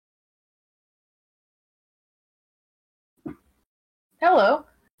Hello.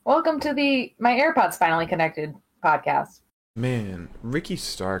 Welcome to the My AirPods Finally Connected podcast. Man, Ricky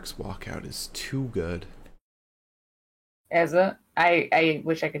Stark's walkout is too good. Is it? I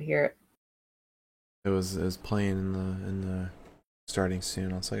wish I could hear it. It was playing in the starting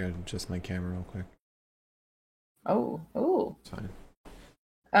soon. I'll adjust my camera real quick. Oh. It's fine.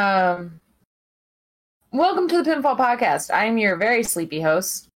 Welcome to the Pinfall Podcast. I'm your very sleepy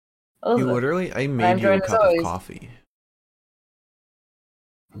host, Elizabeth. I made you a cup of coffee.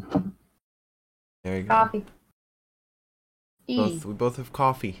 There you go. Coffee. We both have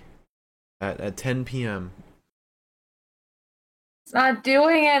coffee at 10 p.m. It's not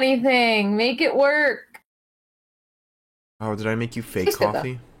doing anything. Make it work. Oh, did I make you fake Tastes good,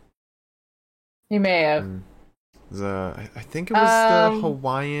 coffee? You may have. I think it was the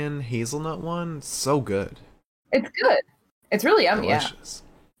Hawaiian hazelnut one. It's so good. It's good. It's really yummy. Delicious.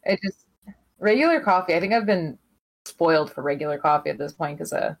 Yeah. It just regular coffee. I think I've been spoiled for regular coffee at this point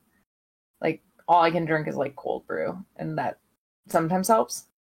because like all I can drink is like cold brew, and that sometimes helps.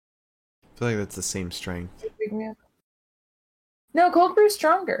 I feel like that's the same strength. No, cold brew's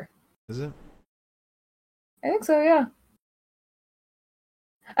stronger. Is it? I think so, yeah.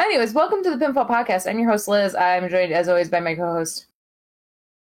 Anyways, welcome to the Pinfall Podcast. I'm your host, Liz. I'm joined, as always, by my co-host,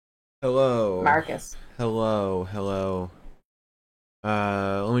 Hello. Marcus. Hello.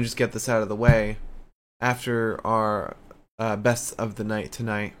 Let me just get this out of the way. After our best of the night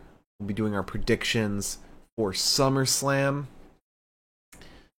tonight, we'll be doing our predictions for SummerSlam.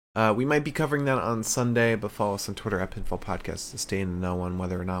 We might be covering that on Sunday, but follow us on Twitter at Pinfall Podcast to stay in the know on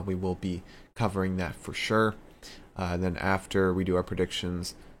whether or not we will be covering that for sure. Then after we do our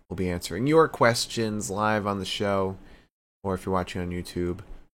predictions, we'll be answering your questions live on the show, or if you're watching on YouTube,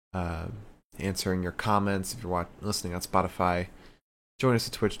 answering your comments. If you're listening on Spotify, join us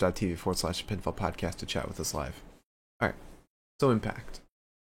at twitch.tv/Pinfall Podcast to chat with us live. Alright, so Impact.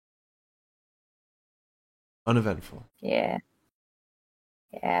 Uneventful. Yeah.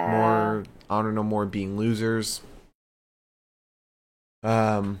 More Honor No More being losers.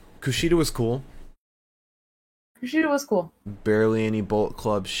 Kushida was cool. Kushida was cool. Barely any Bullet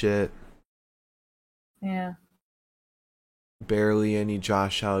Club shit. Yeah. Barely any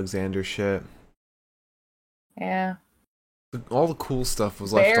Josh Alexander shit. Yeah. All the cool stuff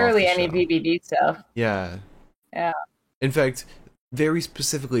was left off Barely the any show. VBD stuff. Yeah. Yeah. In fact, very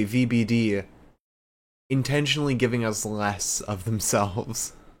specifically, VBD intentionally giving us less of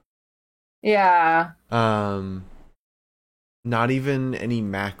themselves. Yeah. Not even any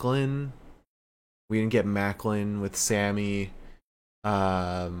Macklin. We didn't get Macklin with Sammy. We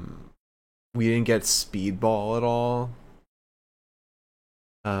didn't get Speedball at all.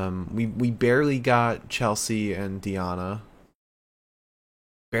 We barely got Chelsea and Deanna.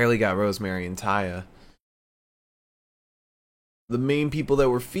 Barely got Rosemary and Taya. The main people that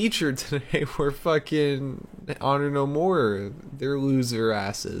were featured today were fucking Honor No More. They're loser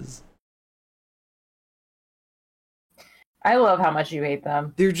asses. I love how much you hate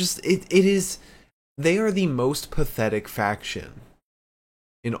them. They're just they are the most pathetic faction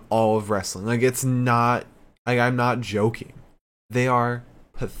in all of wrestling. Like, it's not, like, I'm not joking. They are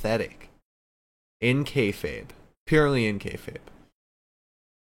pathetic. In kayfabe. Purely in kayfabe.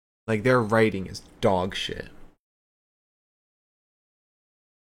 Like, their writing is dog shit.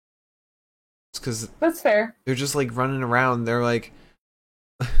 It's because That's fair. they're just, like, running around. They're, like,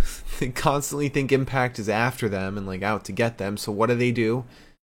 they constantly think Impact is after them and, like, out to get them. So what do?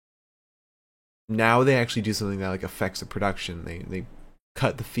 Now they actually do something that, like, affects the production. They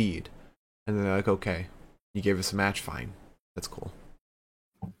cut the feed. And then they're like, okay, you gave us a match, fine. That's cool.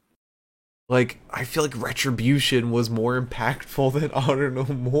 Like, I feel like Retribution was more impactful than Honor No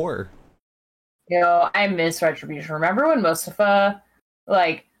More. I miss Retribution. Remember when Mustafa,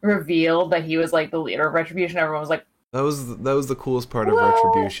 like, revealed that he was, like, the leader of Retribution? Everyone was like, That was the coolest part of what?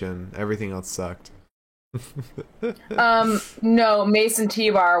 Retribution. Everything else sucked. No, Mace and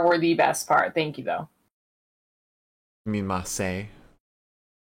T-Bar were the best part. Thank you, though. I mean, Marseille.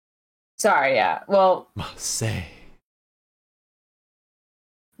 Sorry, yeah. Well, Marseille.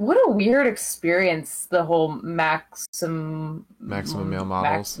 what a weird experience, the whole Maximum Male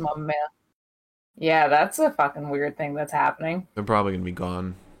Models. Maximum Male. Yeah, that's a fucking weird thing that's happening. They're probably gonna be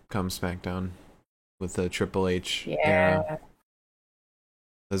gone come SmackDown with the Triple H Yeah. era.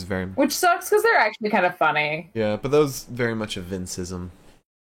 That's very... Which sucks because they're actually kind of funny. Yeah, but that was very much a Vinceism.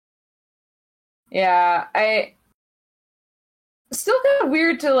 Yeah, I... Still kind of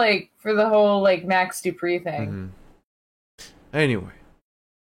weird to, like, for the whole, like, Max Dupree thing. Mm-hmm. Anyway.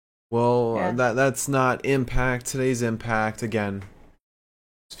 Well, Yeah. that's not Impact. Today's Impact, again,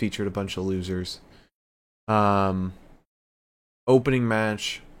 featured a bunch of losers. opening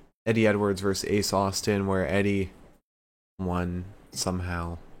match, Eddie Edwards versus Ace Austin, where Eddie won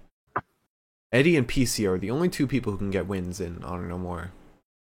somehow. Eddie and PC are the only two people who can get wins in Honor No More.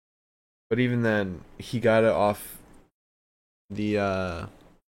 But even then, he got it off the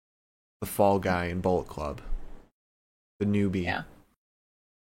fall guy in Bullet Club, the newbie. Yeah.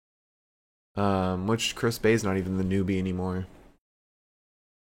 Which Chris Bay's not even the newbie anymore.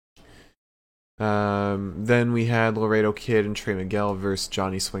 Then we had Laredo Kid and Trey Miguel versus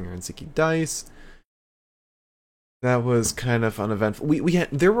Johnny Swinger and Zicky Dice. That was kind of uneventful.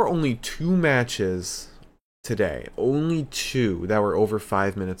 There were only 2 matches today. Only 2 that were over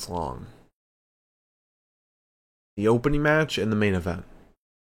 5 minutes long. The opening match and the main event.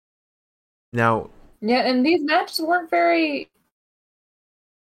 Now, yeah, and these matches weren't very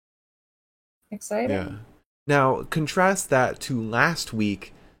exciting. Yeah. Now, contrast that to last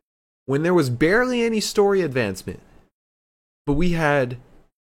week when there was barely any story advancement. But we had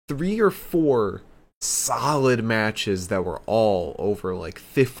 3 or 4 solid matches that were all over like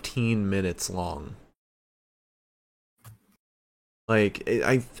 15 minutes long. Like,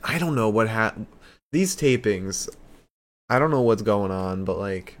 I don't know what happened. These tapings, I don't know what's going on, but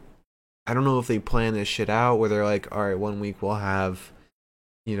like, I don't know if they plan this shit out where they're like, alright, 1 week we'll have,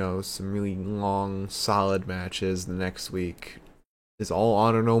 you know, some really long, solid matches. The next week is all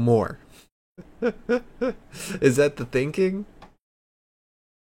Honor No More. Is that the thinking?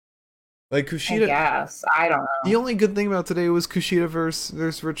 Like Kushida, I guess. I don't know. the only good thing about today was Kushida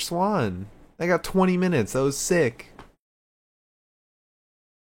versus Rich Swann. I got 20 minutes. That was sick.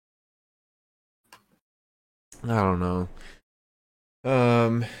 I don't know.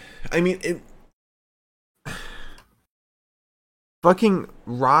 I mean, it. Fucking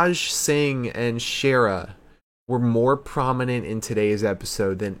Raj Singh and Shera were more prominent in today's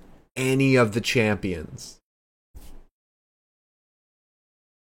episode than any of the champions.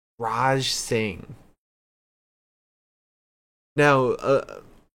 Raj Singh. Now,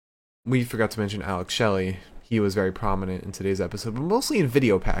 we forgot to mention Alex Shelley. He was very prominent in today's episode, but mostly in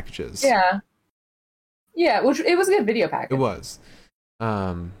video packages. Yeah. Yeah, which it was a good video package. It was.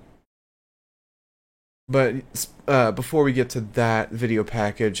 But before we get to that video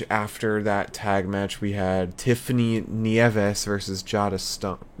package, after that tag match, we had Tiffany Nieves versus Jada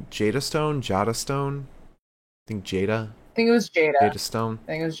Stone. Jada Stone? Jada Stone? I think Jada. I think it was Jada. Jada Stone. I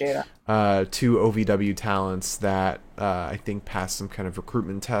think it was Jada. 2 OVW talents that I think passed some kind of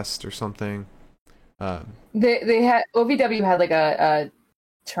recruitment test or something. They had OVW had like a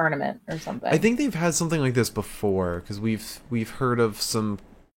tournament or something. I think they've had something like this before because we've heard of some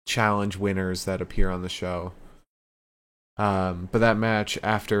challenge winners that appear on the show. But that match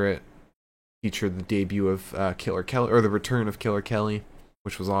after it featured the debut of Killer Kelly, or the return of Killer Kelly,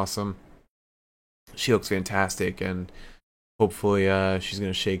 which was awesome. She looks fantastic, and hopefully she's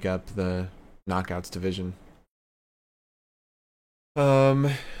going to shake up the Knockouts division.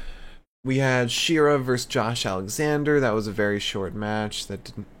 We had Shera versus Josh Alexander. That was a very short match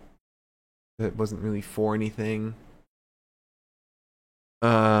that wasn't really for anything.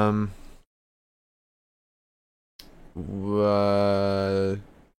 Oh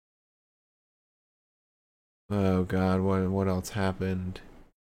god, what else happened?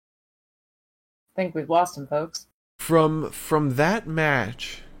 I think we've lost him, folks. From that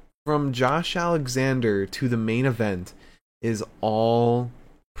match, from Josh Alexander to the main event is all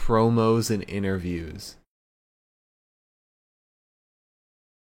promos and interviews.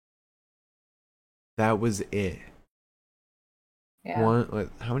 That was it. Yeah.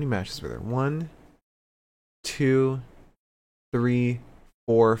 How many matches were there? 1, 2, 3,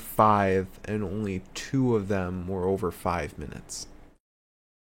 4, 5, and only 2 of them were over 5 minutes.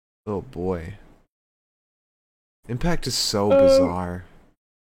 Oh boy. Impact is so bizarre.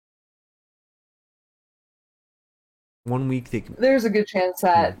 1 week they can... There's a good chance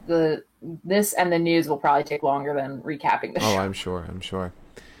that this and the news will probably take longer than recapping the show. Oh, I'm sure.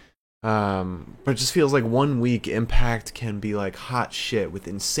 But it just feels like 1 week Impact can be like hot shit with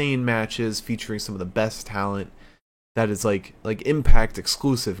insane matches featuring some of the best talent that is like Impact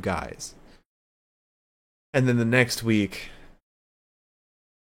exclusive guys. And then the next week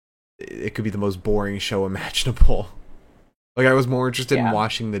it could be the most boring show imaginable. Like I was more interested in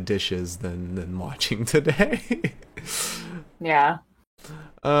washing the dishes than watching today. Yeah.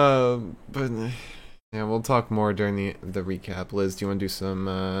 But yeah, we'll talk more during the recap. Liz, do you want to do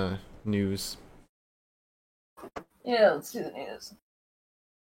some news? Yeah, let's do the news.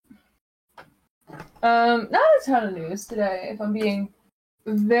 Not a ton of news today, if I'm being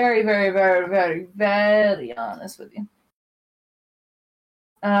very, very, very, very, very honest with you.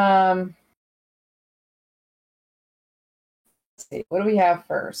 see. What do we have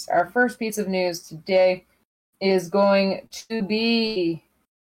first? Our first piece of news today is going to be...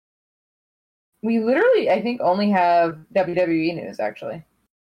 We literally, I think, only have WWE news, actually.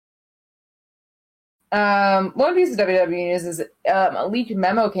 One piece of WWE news is a leaked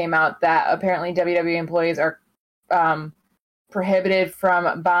memo came out that apparently WWE employees are prohibited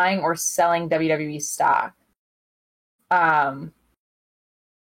from buying or selling WWE stock.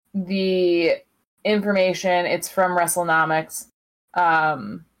 The information, it's from WrestleNomics.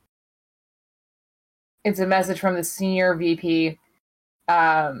 It's a message from the senior VP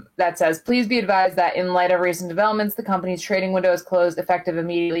that says, please be advised that in light of recent developments, the company's trading window is closed effective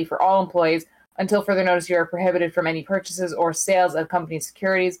immediately for all employees. Until further notice, you are prohibited from any purchases or sales of company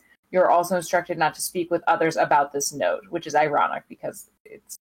securities. You are also instructed not to speak with others about this note, which is ironic because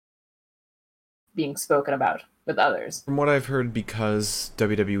it's being spoken about with others. From what I've heard, because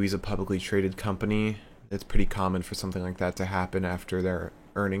WWE is a publicly traded company, it's pretty common for something like that to happen after their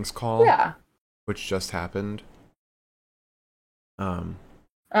earnings call. Yeah. Which just happened. Yeah.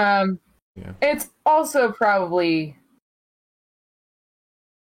 It's also probably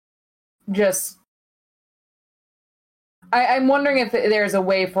just... I'm wondering if there's a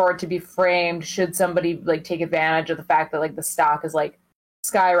way for it to be framed should somebody like take advantage of the fact that like the stock is like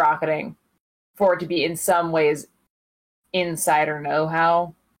skyrocketing, for it to be in some ways insider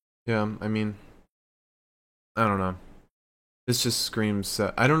know-how. Yeah, I mean, I don't know. This just screams...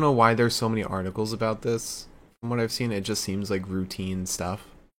 I don't know why there's so many articles about this. From what I've seen, it just seems like routine stuff.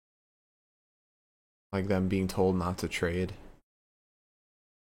 Like them being told not to trade.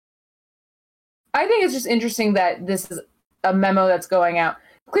 I think it's just interesting that this is a memo that's going out.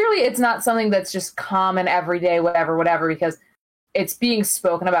 Clearly, it's not something that's just common every day, whatever, because it's being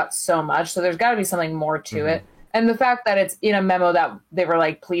spoken about so much. So there's got to be something more to it. And the fact that it's in a memo that they were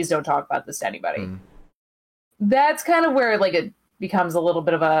like, please don't talk about this to anybody. That's kind of where like it becomes a little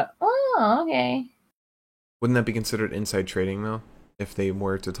bit of a, oh, okay. Wouldn't that be considered inside trading, though? If they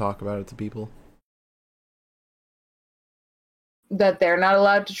were to talk about it to people? That they're not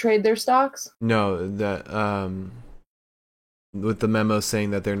allowed to trade their stocks? No, that, with the memo saying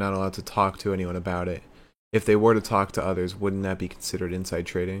that they're not allowed to talk to anyone about it. If they were to talk to others, wouldn't that be considered inside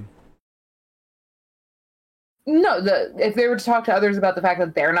trading? No, if they were to talk to others about the fact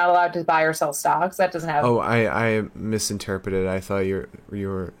that they're not allowed to buy or sell stocks, that doesn't have... Oh, I misinterpreted. I thought you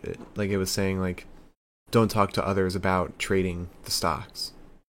were like, it was saying like, don't talk to others about trading the stocks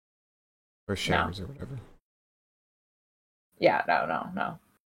or shares or whatever. Yeah, no.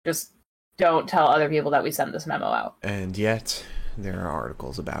 Just don't tell other people that we sent this memo out. And yet, there are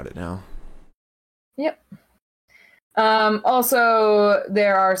articles about it now. Yep. Also,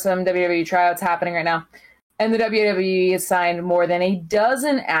 there are some WWE tryouts happening right now. And the WWE has signed more than a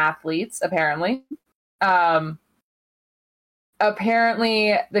dozen athletes, apparently.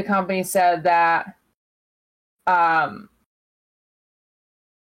 Apparently, the company said that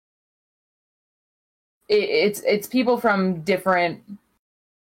it's people from different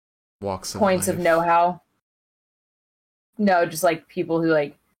walks of points life. of know-how. No, just like people who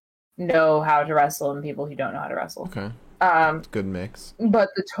like know how to wrestle and people who don't know how to wrestle. Okay. Good mix. But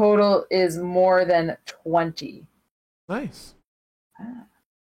the total is more than 20. Nice.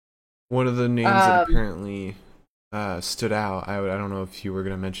 One of the names that apparently stood out, I don't know if you were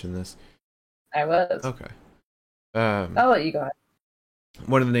going to mention this. I was. Okay. I'll let you go ahead.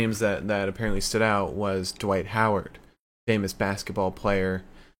 One of the names that apparently stood out was Dwight Howard, famous basketball player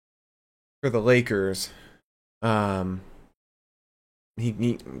for the Lakers. He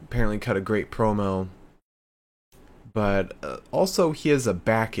apparently cut a great promo, but also he has a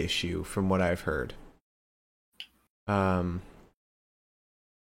back issue from what I've heard.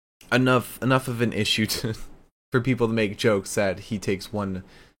 Enough of an issue for people to make jokes that he takes one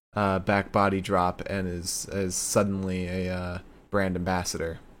back body drop and is suddenly a brand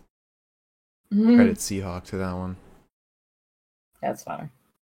ambassador. Credit Seahawk to that one. That's funny.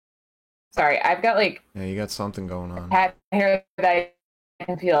 Sorry, I've got like... Yeah, you got something going on. Hat hair that I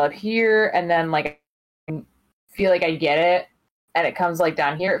can feel up here, and then like I feel like I get it, and it comes like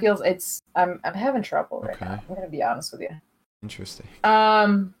down here. It feels... I'm having trouble right now. I'm gonna be honest with you. Interesting.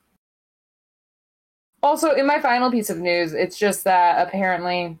 Also, in my final piece of news, it's just that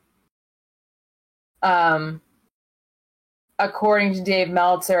apparently, according to Dave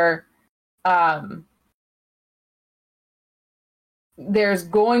Meltzer, there's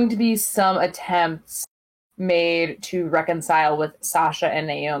going to be some attempts made to reconcile with Sasha and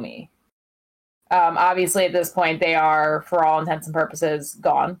Naomi. Obviously, at this point, they are, for all intents and purposes,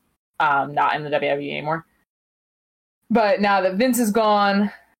 gone. Not in the WWE anymore. But now that Vince is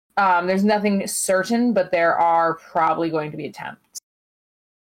gone, There's nothing certain, but there are probably going to be attempts.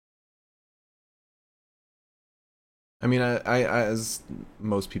 I mean, I as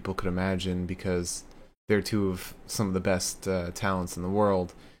most people could imagine, because they're two of some of the best talents in the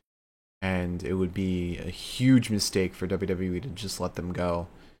world, and it would be a huge mistake for WWE to just let them go,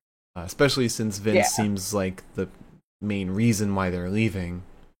 especially since Vince seems like the main reason why they're leaving.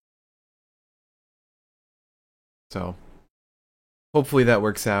 So hopefully that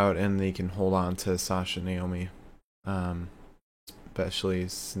works out and they can hold on to Sasha and Naomi, especially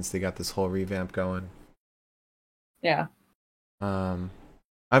since they got this whole revamp going. Yeah.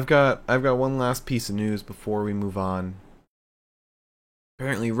 I've got one last piece of news before we move on.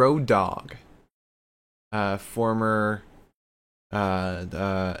 Apparently, Road Dogg, former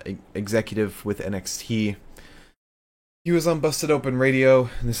executive with NXT, he was on Busted Open Radio,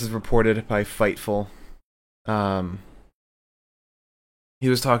 and this is reported by Fightful. He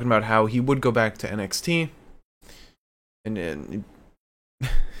was talking about how he would go back to NXT, and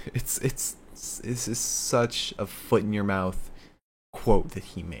it's just such a foot in your mouth quote that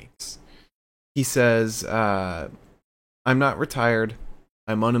he makes. He says, "I'm not retired.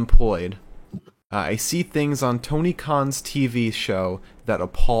 I'm unemployed. I see things on Tony Khan's TV show that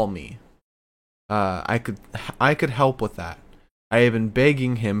appall me. I could help with that. I have been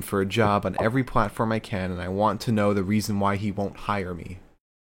begging him for a job on every platform I can, and I want to know the reason why he won't hire me."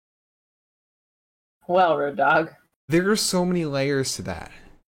 Well, Road Dogg. There are so many layers to that.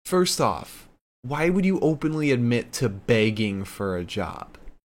 First off, why would you openly admit to begging for a job?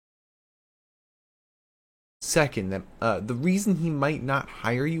 Second, the reason he might not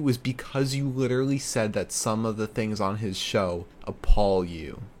hire you is because you literally said that some of the things on his show appall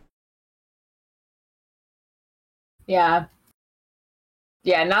you. Yeah.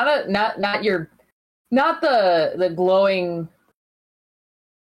 Yeah, not the glowing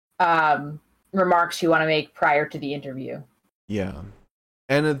remarks you want to make prior to the interview. Yeah.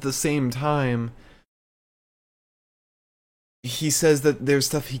 And at the same time, he says that there's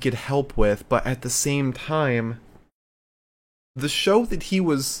stuff he could help with, but at the same time, the show that he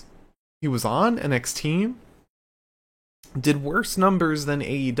was on, NXT, did worse numbers than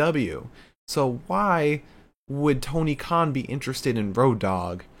AEW. So why would Tony Khan be interested in Road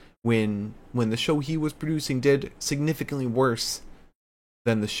Dogg when the show he was producing did significantly worse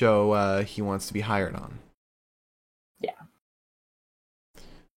than the show he wants to be hired on? Yeah.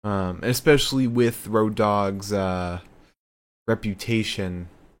 Especially with Road Dogg's reputation,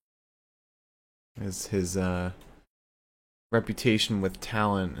 as his reputation with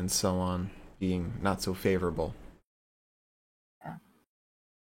talent and so on being not so favorable.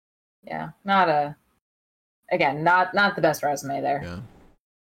 Yeah. Not the best resume there. Yeah.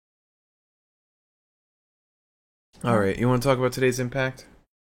 All right, you want to talk about today's Impact?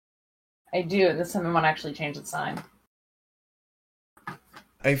 I do, and this time I want to actually change the sign.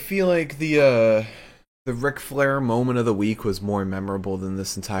 I feel like the Ric Flair moment of the week was more memorable than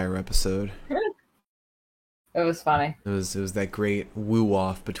this entire episode. It was funny. It was that great woo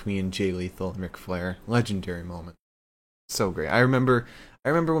off between Jay Lethal and Ric Flair. Legendary moment. So great. I remember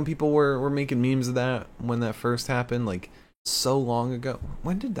when people were making memes of that when that first happened, like so long ago.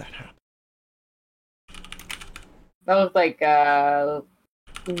 When did that happen? That was like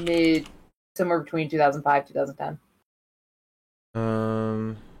somewhere between 2005 2010.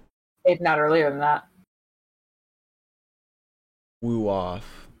 If not earlier than that. Woo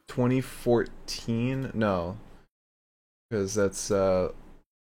off 2014? No, because that's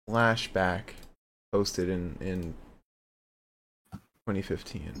Flashback posted in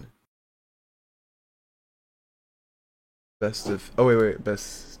 2015. Best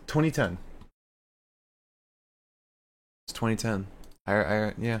 2010. It's 2010.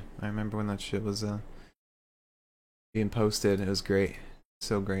 I remember when that shit was being posted. It was great.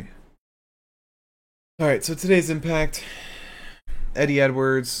 So great. Alright, so today's Impact, Eddie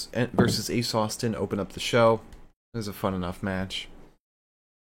Edwards versus Ace Austin open up the show. It was a fun enough match.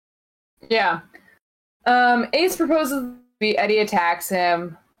 Yeah. Ace proposes Eddie attacks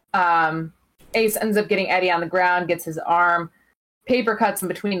him. Ace ends up getting Eddie on the ground, gets his arm, paper cuts in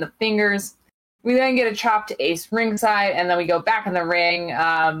between the fingers. We then get a chop to Ace ringside, and then we go back in the ring,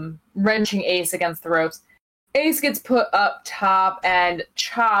 wrenching Ace against the ropes. Ace gets put up top and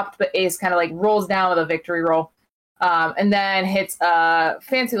chopped, but Ace kind of like rolls down with a victory roll, and then hits a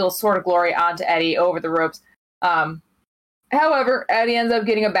fancy little Sword of Glory onto Eddie over the ropes. However, Eddie ends up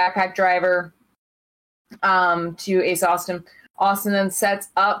getting a backpack driver to Ace Austin. Austin then sets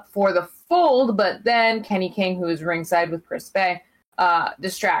up for the fold, but then Kenny King, who is ringside with Chris Bay,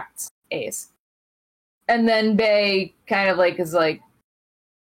 distracts Ace. And then Bay kind of like is like,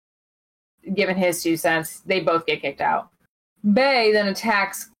 given his 2 cents. They both get kicked out. Bay then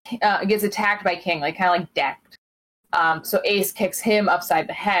gets attacked by King, like kind of like decked. So Ace kicks him upside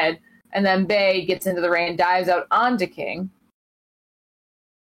the head, and then Bay gets into the ring and dives out onto King.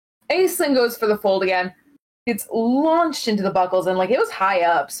 Ace then goes for the fold again. Gets launched into the buckles, and like it was high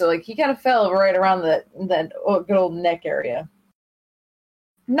up, so like he kind of fell right around the good old neck area.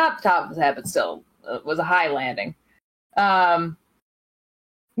 Not the top of his head, but still was a high landing.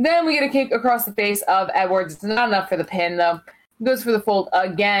 Then we get a kick across the face of Edwards. It's not enough for the pin, though. Goes for the fold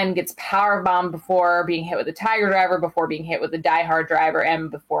again, gets powerbombed before being hit with the Tiger Driver, before being hit with the Die Hard Driver, and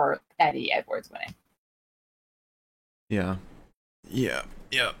before Eddie Edwards winning. Yeah.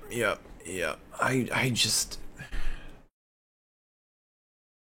 I just...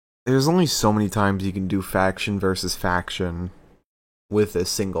 There's only so many times you can do faction versus faction with a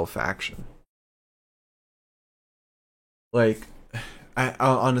single faction. Like,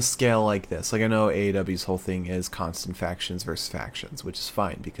 on a scale like this, like I know AEW's whole thing is constant factions versus factions, which is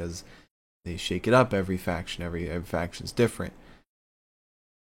fine because they shake it up every faction. Every faction's different.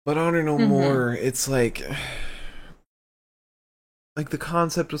 But Honor No More, it's like the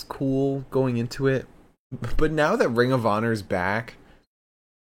concept was cool going into it, but now that Ring of Honor's back,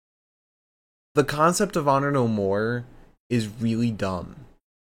 the concept of Honor No More is really dumb.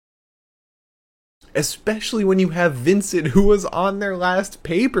 Especially when you have Vincent, who was on their last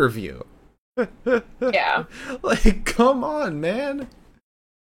pay-per-view. Yeah. Like, come on, man.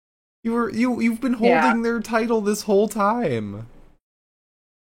 You've been holding their title this whole time.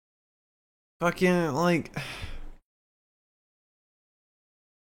 Fucking, like...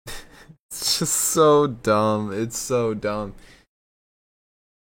 It's just so dumb. It's so dumb.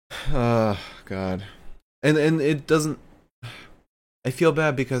 Oh, God. And it doesn't... I feel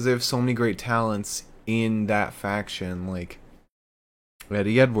bad because they have so many great talents in that faction, like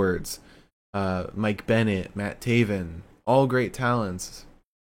Eddie Edwards, Mike Bennett, Matt Taven, all great talents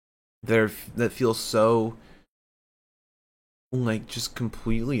that feel so like just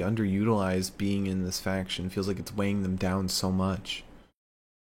completely underutilized being in this faction. Feels like it's weighing them down so much.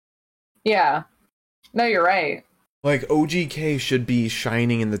 Yeah. No, you're right. Like OGK should be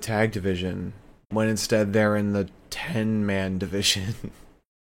shining in the tag division when instead they're in the 10-man division.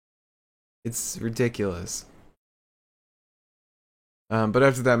 It's ridiculous. But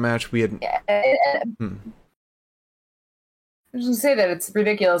after that match, we had... I was going to say that it's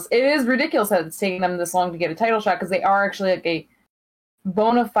ridiculous. It is ridiculous that it's taking them this long to get a title shot, because they are actually like a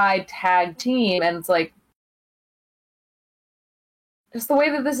bona fide tag team, and it's like... Just the way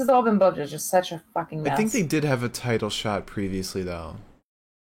that this has all been booked is just such a fucking mess. I think they did have a title shot previously, though.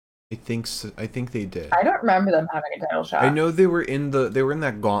 I think so. I think they did. I don't remember them having a title shot. I know they were in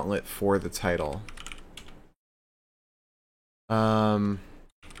that gauntlet for the title. Let's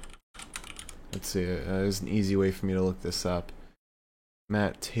see. There's an easy way for me to look this up.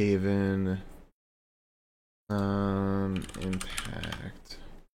 Matt Taven. Impact.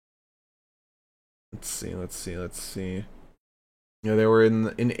 Let's see. Yeah, they were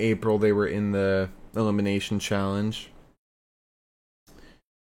in April. They were in the Elimination Challenge.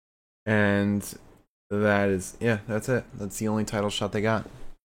 And that's it. That's the only title shot they got.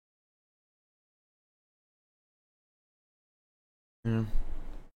 Yeah.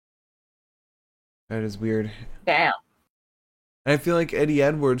 That is weird. Damn. I feel like Eddie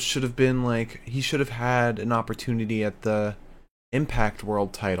Edwards should have been like, he should have had an opportunity at the Impact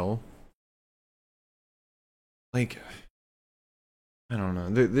World title. Like, I don't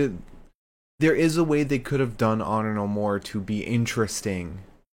know. There is a way they could have done Honor No More to be interesting.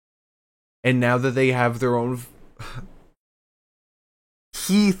 And now that they have their own...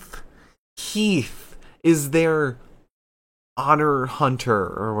 Heath is their honor hunter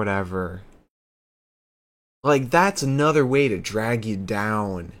or whatever. Like, that's another way to drag you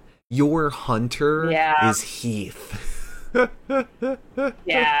down. Your hunter is Heath.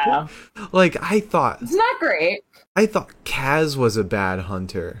 Yeah. Like, I thought... It's not great. I thought Kaz was a bad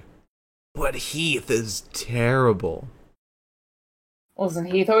hunter. But Heath is terrible. Listen,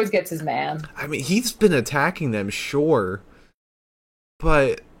 Heath always gets his man. I mean, he's been attacking them, sure.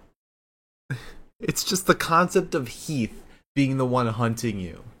 But it's just the concept of Heath being the one hunting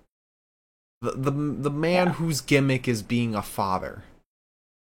you. The man whose gimmick is being a father.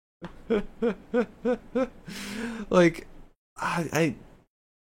 Like,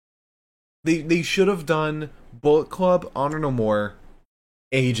 they should have done Bullet Club Honor No More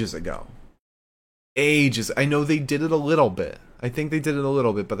ages ago. I know they did it a little bit. I think they did it a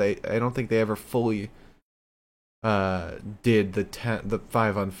little bit, but I don't think they ever fully did the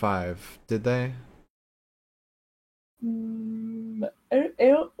 5-on-5. Did they? I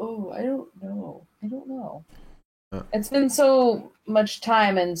don't know It's been so much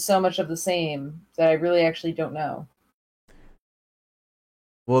time and so much of the same that I really actually don't know.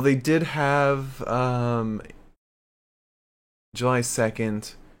 Well, they did have July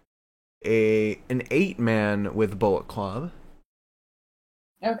 2nd an 8-man with Bullet Club.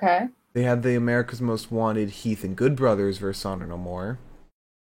 Okay. They had the America's Most Wanted Heath and Good Brothers versus Honor No More.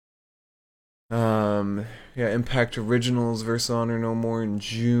 Yeah, Impact Originals versus Honor No More in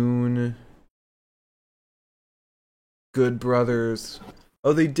June. Good Brothers.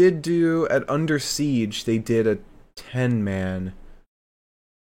 Oh, they did do at Under Siege. They did a 10-man.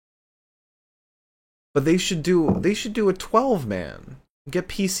 But they should do a 12-man. Get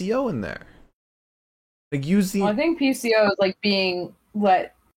PCO in there. Like use the. Well, I think PCO is like being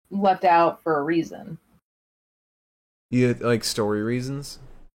left out for a reason. Yeah, like story reasons.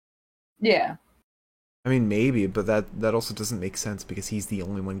 Yeah. I mean, maybe, but that also doesn't make sense because he's the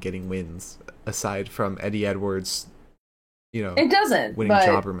only one getting wins aside from Eddie Edwards. You know, it doesn't. Winning but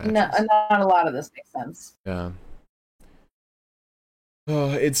jobber matches. Not a lot of this makes sense. Yeah. Oh,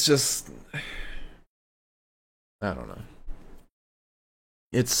 it's just. I don't know.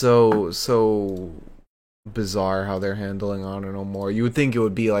 It's so bizarre how they're handling Honor No More. You would think it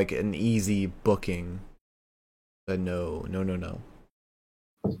would be like an easy booking, but no. Yeah.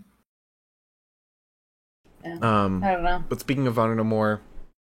 I don't know. But speaking of Honor No More,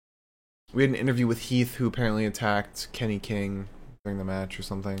 we had an interview with Heath, who apparently attacked Kenny King during the match or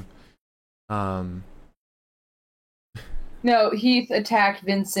something. No, Heath attacked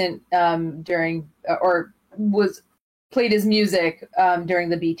Vincent during or played his music during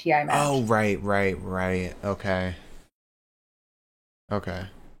the BTI match. Oh, right. Okay.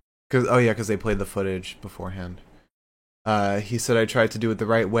 Because they played the footage beforehand. He said, I tried to do it the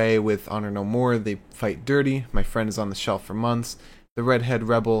right way with Honor No More. They fight dirty. My friend is on the shelf for months. The redhead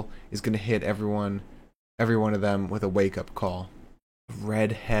rebel is going to hit every one of them with a wake-up call.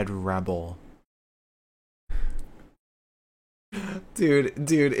 Redhead rebel. Dude,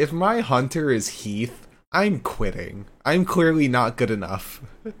 if my hunter is Heath, I'm quitting. I'm clearly not good enough.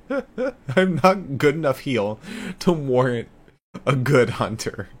 I'm not good enough heel to warrant a good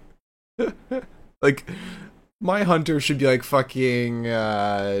hunter. Like, my hunter should be like fucking,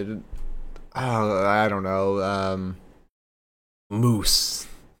 I don't know, Moose.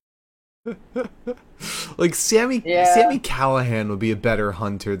 Like, Sammy Callahan would be a better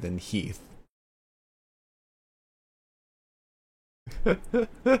hunter than Heath.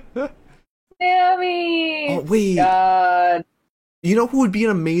 Sammy! Oh, wait. God. You know who would be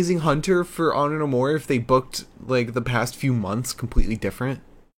an amazing hunter for Honor No More if they booked, like, the past few months completely different?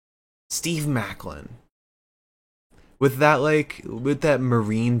 Steve Macklin. With that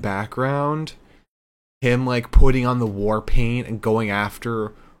marine background, him, like, putting on the war paint and going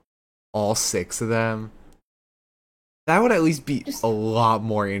after all 6 of them. That would at least be a lot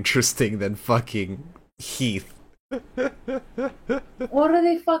more interesting than fucking Heath. What are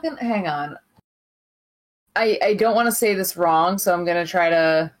they fucking... Hang on. I don't want to say this wrong, so I'm gonna try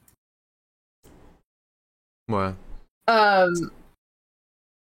to... What?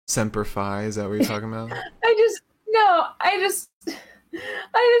 Semper Fi, is that what you're talking about? I just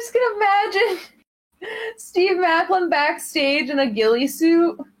can imagine Steve Macklin backstage in a ghillie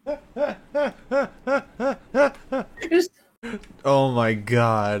suit. Just... Oh my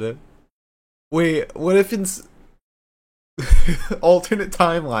god. Wait, what if it's alternate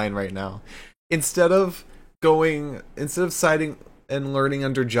timeline right now? Instead of siding and learning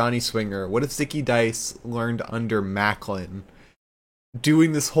under Johnny Swinger, what if Zicky Dice learned under Macklin,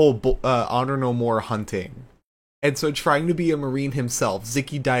 doing this whole Honor No More hunting, and so trying to be a Marine himself,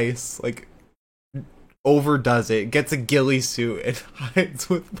 Zicky Dice like overdoes it, gets a ghillie suit, and hides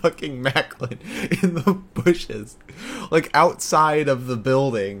with fucking Macklin in the bushes, like outside of the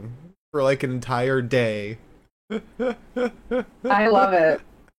building for like an entire day. I love it.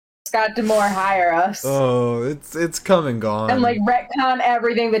 Scott D'Amore, hire us. Oh, it's come and gone. And like retcon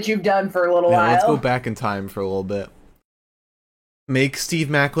everything that you've done for a little while. Let's go back in time for a little bit. Make Steve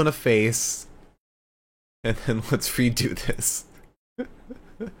Macklin a face, and then let's redo this.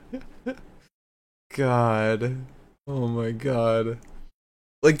 God. Oh my god.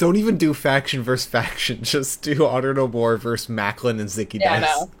 Like, don't even do faction versus faction. Just do Honor No More versus Macklin and Zicky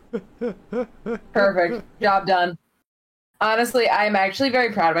Dice. No. Perfect. Job done. Honestly, I'm actually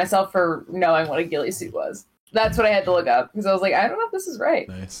very proud of myself for knowing what a ghillie suit was. That's what I had to look up, because I was like, I don't know if this is right.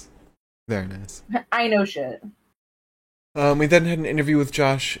 Nice. Very nice. I know shit. We then had an interview with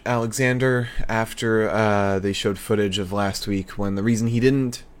Josh Alexander after they showed footage of last week when the reason he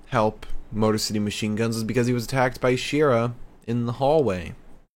didn't help Motor City Machine Guns was because he was attacked by Shira in the hallway.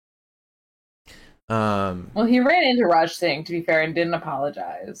 Well, he ran into Raj Singh, to be fair, and didn't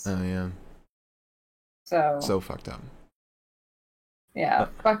apologize. Oh yeah. So fucked up. Yeah,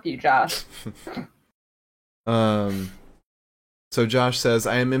 fuck you, Josh. So Josh says,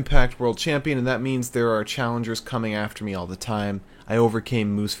 I am Impact World Champion, and that means there are challengers coming after me all the time. I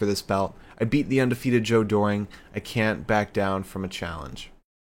overcame Moose for this belt. I beat the undefeated Joe Doring. I can't back down from a challenge.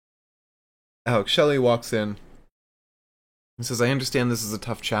 Alex Shelley walks in and says, I understand this is a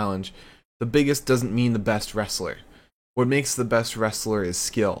tough challenge. The biggest doesn't mean the best wrestler. What makes the best wrestler is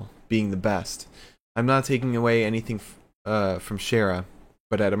skill, being the best. I'm not taking away anything from Shera,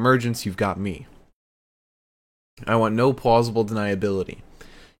 but at Emergence, you've got me. I want no plausible deniability.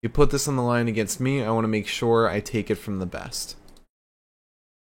 You put this on the line against me, I want to make sure I take it from the best.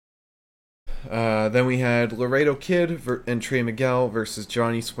 Then we had Laredo Kid and Trey Miguel versus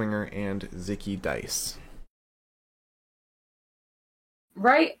Johnny Swinger and Zicky Dice.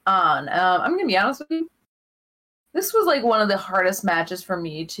 Right on. I'm gonna be honest with you. This was like one of the hardest matches for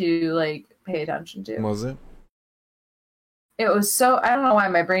me to like pay attention to. Was it? It was so, I don't know why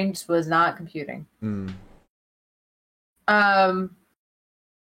my brain just was not computing.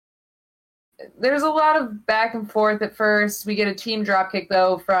 There's a lot of back and forth at first. We get a team dropkick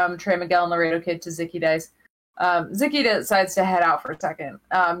though from Trey Miguel and Laredo Kid to Zicky Dice. Zicky decides to head out for a second.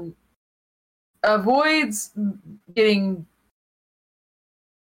 Avoids the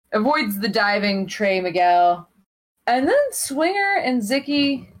diving Trey Miguel. And then Swinger and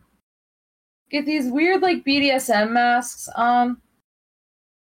Zicky get these weird like BDSM masks on.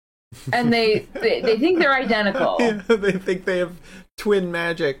 And they think they're identical. Yeah, they think they have twin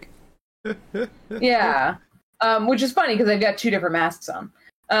magic. Yeah. Which is funny because they've got two different masks on.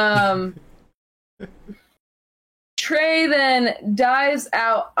 Trey then dives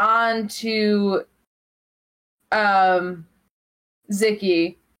out onto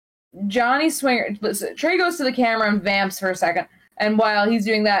Zicky. Johnny Swinger, Trey goes to the camera and vamps for a second, and while he's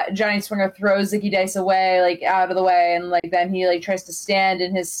doing that, Johnny Swinger throws Zicky Dice away, like out of the way, and like then he like tries to stand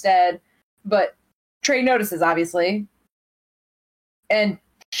in his stead, but Trey notices obviously and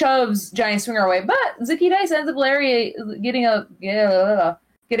shoves Johnny Swinger away, but Zicky Dice ends up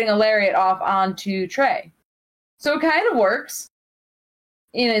getting a lariat off onto Trey, so it kind of works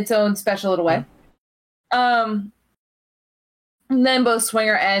in its own special little way. And then both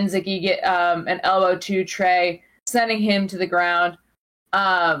Swinger and Zicky get an elbow to Trey, sending him to the ground.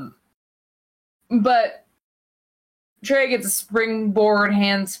 But Trey gets a springboard,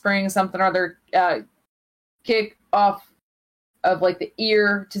 handspring, something or other, kick off of like the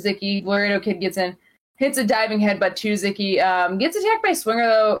ear to Zicky. Laredo Kid gets in, hits a diving headbutt to Zicky. Gets attacked by Swinger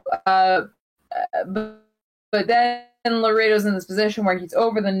though. But then Laredo's in this position where he's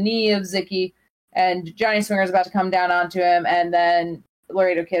over the knee of Zicky. And Johnny Swinger is about to come down onto him, and then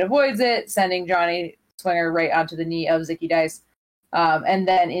Laredo Kid avoids it, sending Johnny Swinger right onto the knee of Zicky Dice. And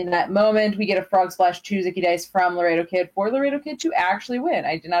then in that moment, we get a frog splash to Zicky Dice from Laredo Kid for Laredo Kid to actually win.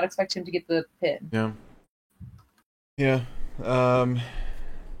 I did not expect him to get the pin. Yeah. Yeah.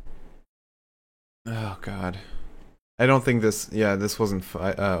 Oh, God. I don't think this wasn't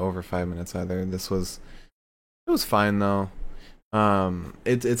over 5 minutes either. It was fine, though.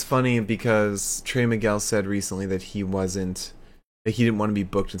 It's funny because Trey Miguel said recently that he didn't want to be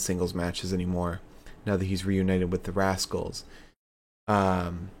booked in singles matches anymore now that he's reunited with the Rascals.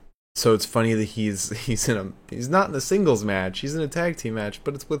 So it's funny that he's not in a singles match, he's in a tag team match,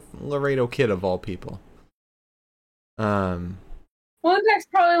 but it's with Laredo Kid of all people. Well, Impact's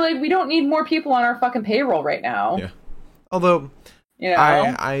probably like, we don't need more people on our fucking payroll right now. Yeah. Although, you know?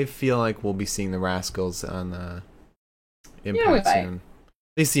 I feel like we'll be seeing the Rascals on Impact soon.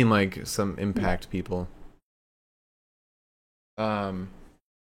 They seem like some Impact people. Or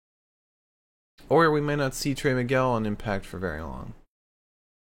we might not see Trey Miguel on Impact for very long.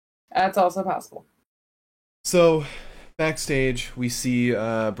 That's also possible. So, backstage, we see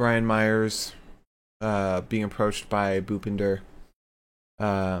Brian Myers being approached by Bhupinder.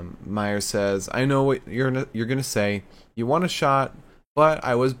 Myers says, I know what you're gonna say. You want a shot, but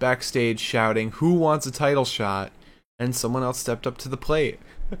I was backstage shouting, who wants a title shot? And someone else stepped up to the plate.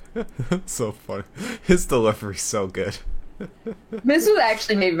 So funny. His delivery's so good. This was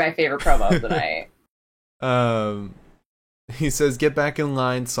actually maybe my favorite promo of the night. He says, get back in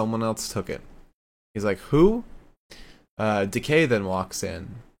line, someone else took it. He's like, who? Decay then walks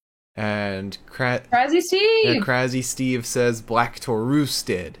in. And Crazy Steve! Crazy Steve says Black Taurus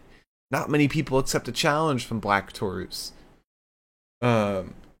did. Not many people accept a challenge from Black Taurus. But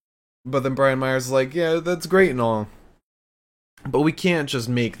then Brian Myers is like, yeah, that's great and all, but we can't just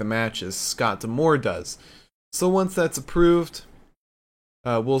make the matches Scott D'Amore does. So once that's approved,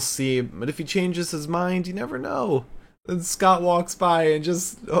 We'll see. But if he changes his mind, you never know. Then Scott walks by and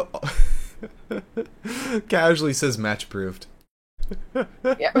just casually says, "Match proved."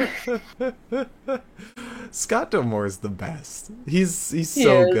 Yeah. Scott D'Amore is the best. He's He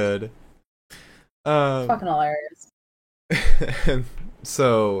so is. good. Fucking hilarious. And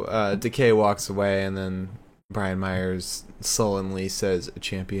so Decay walks away, and then Brian Myers sullenly says, "A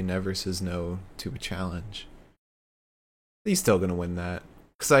champion never says no to a challenge." He's still gonna win that,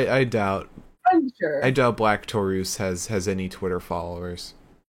 because I doubt I'm sure. Black Taurus has any Twitter followers.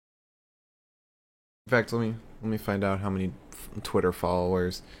 In fact, let me find out how many Twitter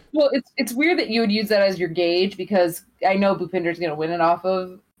followers. Well, it's weird that you would use that as your gauge, because I know Bhupinder's gonna win it off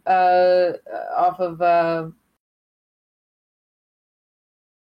of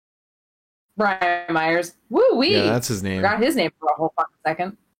Brian Myers. Woo wee! Yeah, that's his name. Forgot his name for a whole fucking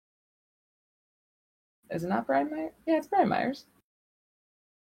second. Is it not Brian Myers? Yeah, it's Brian Myers.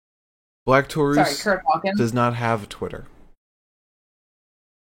 Black Taurus Sorry, Kurt Hawkins. does not have Twitter.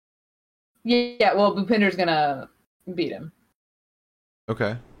 Yeah, well, Bhupinder's gonna beat him.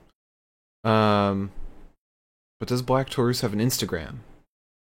 Okay. But does Black Taurus have an Instagram?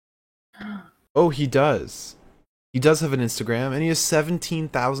 Oh, he does. He does have an Instagram, and he has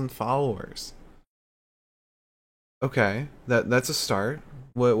 17,000 followers. Okay, that's a start.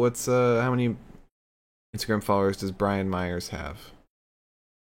 What's how many Instagram followers does Brian Myers have?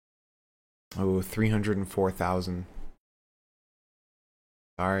 Oh, 304,000.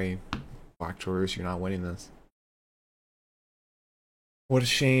 Sorry, Black Taurus, you're not winning this. What a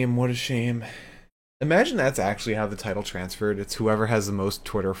shame, what a shame. Imagine that's actually how the title transferred. It's whoever has the most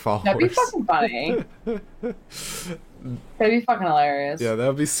Twitter followers. That'd be fucking funny. That'd be fucking hilarious. Yeah, that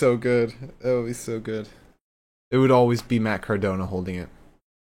would be so good. That would be so good. It would always be Matt Cardona holding it.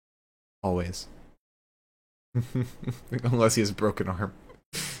 Always. Unless he has a broken arm.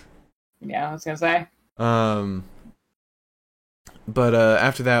 Yeah, I was gonna say. But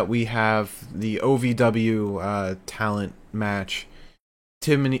after that, we have the OVW talent match.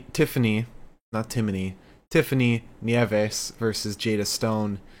 Tiffany Nieves versus Jada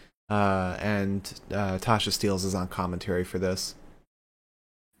Stone, and Tasha Steelz is on commentary for this.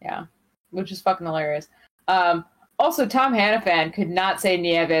 Yeah, which is fucking hilarious. Also, Tom Hannafan could not say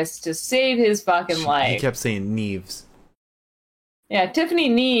Nieves to save his fucking life. He kept saying Neves. Yeah, Tiffany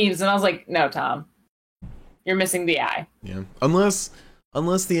Neves, and I was like, no, Tom, you're missing the I. Yeah, unless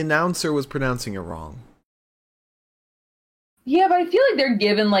the announcer was pronouncing it wrong. Yeah, but I feel like they're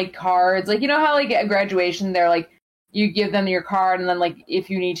given like cards, like, you know how like at graduation they're like, you give them your card, and then like if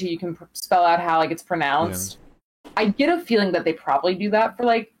you need to, you can spell out how like it's pronounced. Yeah. I get a feeling that they probably do that for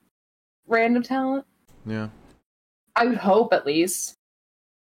like random talent. Yeah, I would hope, at least.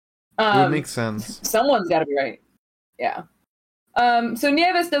 It would make sense. Someone's got to be right. Yeah. So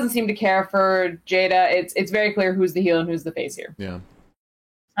Nieves doesn't seem to care for Jada. It's very clear who's the heel and who's the face here. Yeah.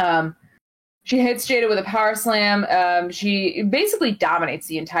 She hits Jada with a power slam. She basically dominates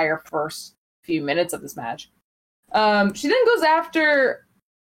the entire first few minutes of this match. She then goes after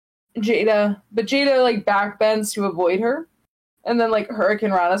Jada, but Jada like backbends to avoid her, and then like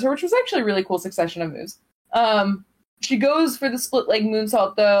Hurricane Rana's her, which was actually a really cool succession of moves. She goes for the split leg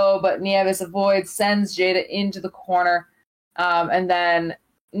moonsault though, but Nieves avoids, sends Jada into the corner, and then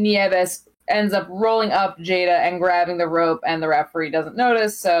Nieves ends up rolling up Jada and grabbing the rope, and the referee doesn't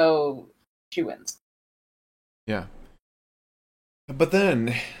notice, so she wins. Yeah. But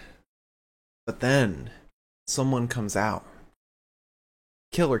then someone comes out.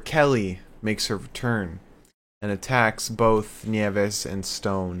 Killer Kelly makes her return and attacks both Nieves and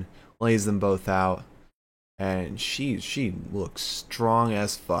Stone, lays them both out, and she looks strong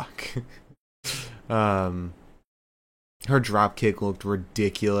as fuck. Her drop kick looked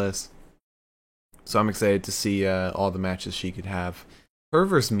ridiculous. So I'm excited to see all the matches she could have. Her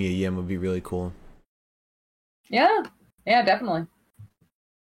versus Mia Yim would be really cool. Yeah, definitely.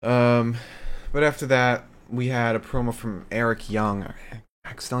 But after that, we had a promo from Eric Young. I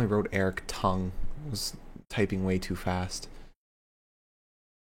accidentally wrote Eric Tongue. I was typing way too fast.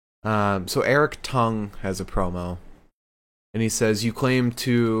 So Eric Tongue has a promo, and he says, "You claim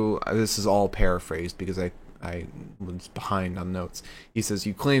to..." This is all paraphrased because I was behind on notes. He says,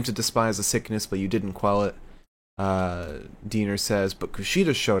 "You claim to despise the sickness, but you didn't quell it." Diener says, "But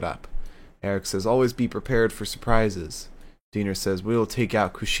Kushida showed up." Eric says, "Always be prepared for surprises." Diener says, "We will take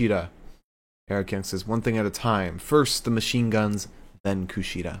out Kushida." Eric Young says, "One thing at a time. First the machine guns, then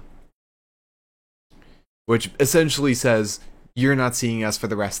Kushida." Which essentially says, you're not seeing us for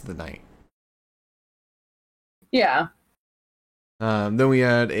the rest of the night. Yeah. Then we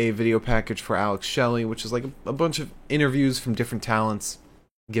had a video package for Alex Shelley, which is like a bunch of interviews from different talents.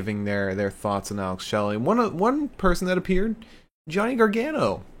 giving their thoughts on Alex Shelley. One person that appeared, Johnny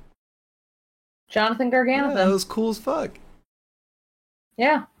Gargano. Jonathan Gargano. Yeah, that was cool as fuck.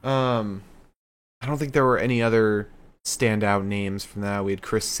 Yeah. I don't think there were any other standout names from that. We had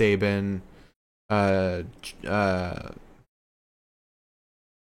Chris Sabin. Who's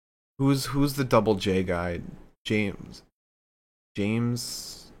the Double J guy? James.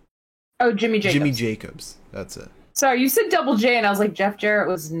 Oh, Jimmy Jacobs. Jimmy Jacobs. That's it. Sorry, you said Double J, and I was like, Jeff Jarrett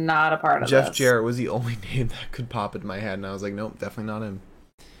was not a part of this. Jeff Jarrett was the only name that could pop into my head, and I was like, nope, definitely not him.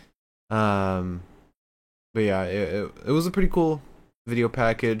 But yeah, it was a pretty cool video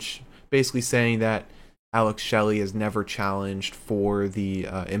package, basically saying that Alex Shelley has never challenged for the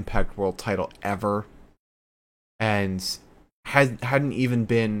Impact World title ever, and hadn't even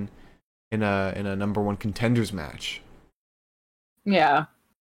been in a number one contenders match. Yeah.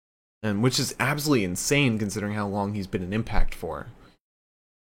 And which is absolutely insane considering how long he's been in Impact for.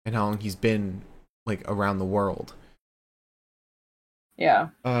 And how long he's been like around the world. Yeah.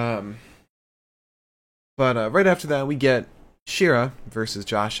 But right after that we get Shera versus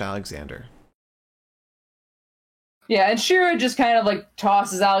Josh Alexander. Yeah, and Shera just kind of like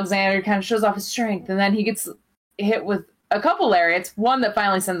tosses Alexander, kind of shows off his strength, and then he gets hit with a couple lariats, one that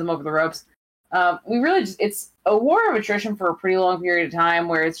finally sends him over the ropes. It's a war of attrition for a pretty long period of time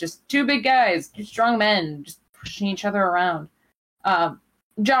where it's just two big guys, two strong men, just pushing each other around.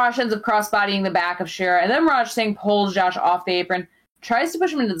 Josh ends up crossbodying the back of Shera, and then Raj Singh pulls Josh off the apron, tries to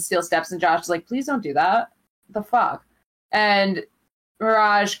push him into the steel steps, and Josh is like, please don't do that. What the fuck? And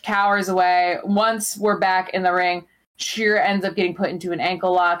Raj cowers away. Once we're back in the ring, Shera ends up getting put into an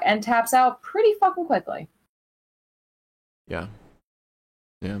ankle lock and taps out pretty fucking quickly. Yeah.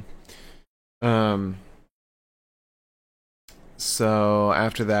 So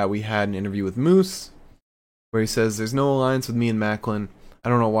after that, we had an interview with Moose, where he says, "There's no alliance with me and Macklin. I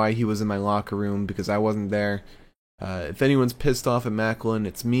don't know why he was in my locker room because I wasn't there. If anyone's pissed off at Macklin,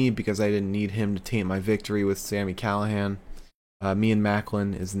 it's me because I didn't need him to taint my victory with Sami Callihan. Me and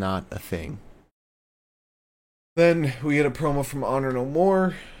Macklin is not a thing." Then we get a promo from Honor No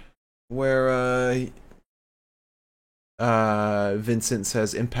More, where Vincent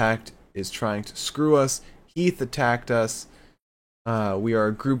says Impact is trying to screw us. Heath attacked us. We are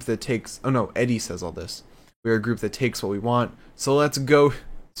a group that takes... Oh no, Eddie says all this. We are a group that takes what we want. So let's go...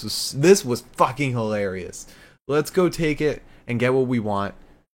 So this was fucking hilarious. Let's go take it and get what we want.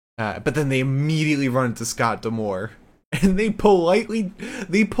 But then they immediately run into Scott D'Amore. And they politely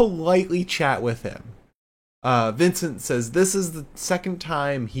chat with him. Vincent says this is the second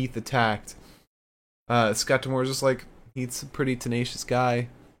time Heath attacked. Scott D'Amore's just like, Heath's a pretty tenacious guy.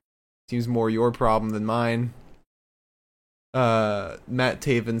 Seems more your problem than mine. Matt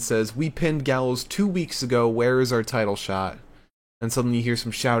Taven says, we pinned Gallows 2 weeks ago. Where is our title shot? And suddenly you hear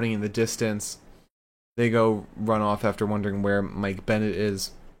some shouting in the distance. They go run off after wondering where Mike Bennett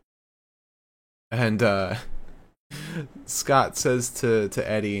is. And Scott says to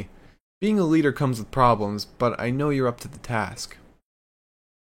Eddie, being a leader comes with problems, but I know you're up to the task.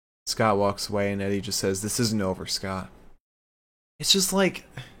 Scott walks away and Eddie just says, this isn't over, Scott. It's just like,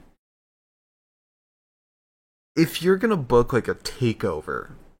 if you're gonna book like a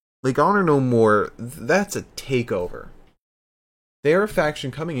takeover, like Honor No More, that's a takeover. They're a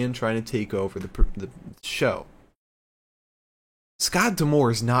faction coming in trying to take over the show. Scott D'Amore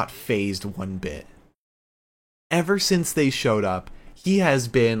is not phased one bit. Ever since they showed up, he has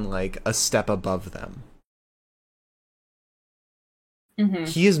been like a step above them. Mm-hmm.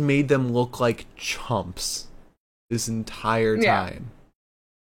 He has made them look like chumps this entire time.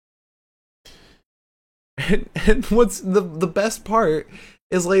 Yeah. And what's the best part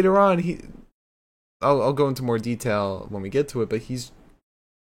is later on, I'll go into more detail when we get to it, but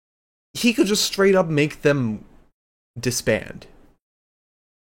he could just straight up make them disband.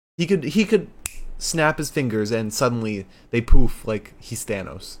 He could snap his fingers and suddenly they poof like he's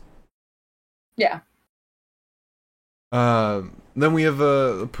Thanos. Yeah. Then we have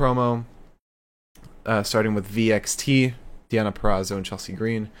a promo starting with VXT, Deonna Purrazzo and Chelsea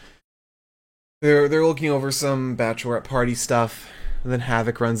Green. They're looking over some bachelorette party stuff. And then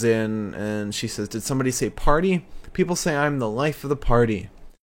Havoc runs in and she says, did somebody say party? People say I'm the life of the party.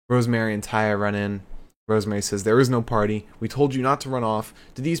 Rosemary and Taya run in. Rosemary says, there is no party. We told you not to run off.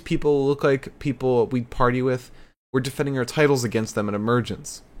 Do these people look like people we'd party with? We're defending our titles against them at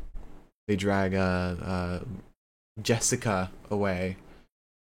Emergence. They drag Jessica away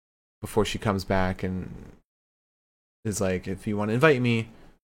before she comes back and is like, if you want to invite me,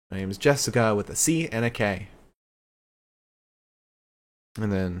 my name is Jessica with a C and a K.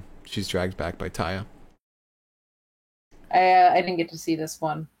 And then she's dragged back by Taya. I didn't get to see this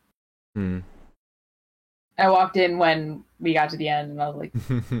one. I walked in when we got to the end, and I was like,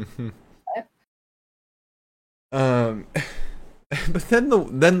 but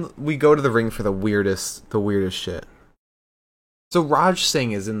then we go to the ring for the weirdest shit. So Raj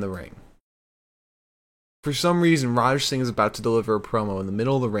Singh is in the ring. For some reason, Raj Singh is about to deliver a promo in the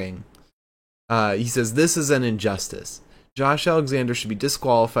middle of the ring. He says, "This is an injustice. Josh Alexander should be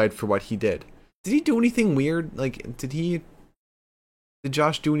disqualified for what he did." Did he do anything weird? Like, did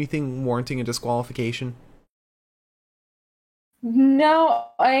Josh do anything warranting a disqualification? no,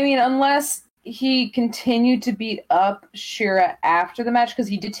 I mean, unless he continued to beat up Shera after the match, because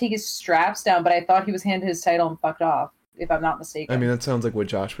he did take his straps down, but I thought he was handed his title and fucked off, if I'm not mistaken. I mean, that sounds like what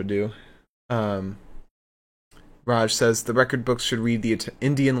Josh would do. Raj says, "The record books should read the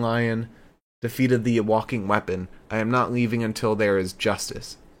Indian Lion defeated the walking weapon. I am not leaving until there is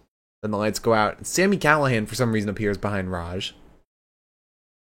justice." Then the lights go out, and Sami Callihan, for some reason, appears behind Raj.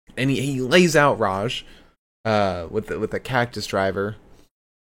 And he lays out Raj with a cactus driver.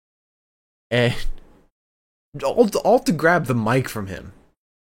 And all to grab the mic from him.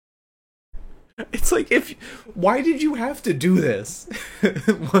 It's like, why did you have to do this?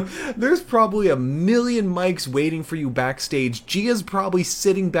 There's probably a million mics waiting for you backstage. Gia's probably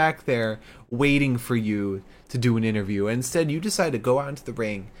sitting back there waiting for you to do an interview. And instead, you decide to go out into the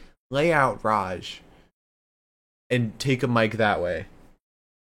ring, lay out Raj, and take a mic that way.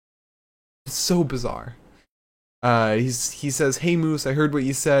 It's so bizarre. He says, "Hey Moose, I heard what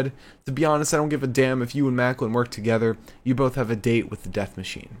you said. To be honest, I don't give a damn if you and Macklin work together. You both have a date with the Death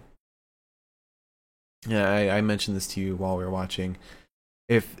Machine." Yeah, I mentioned this to you while we were watching.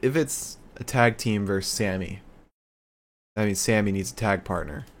 If it's a tag team versus Sami, that means Sami needs a tag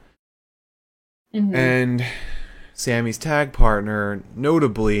partner. Mm-hmm. And Sami's tag partner,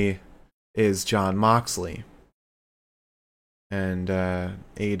 notably, is Jon Moxley. And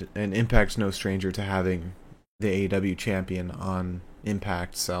Impact's no stranger to having the AEW champion on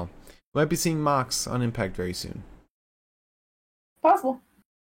Impact, so we might be seeing Mox on Impact very soon. Possible.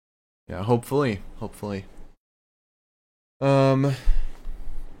 Yeah, hopefully. Then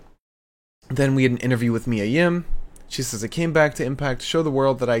we had an interview with Mia Yim. She says, "I came back to Impact to show the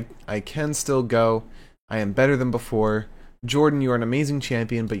world that I can still go. I am better than before. Jordan, you are an amazing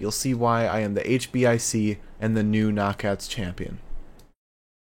champion, but you'll see why I am the HBIC and the new Knockouts champion."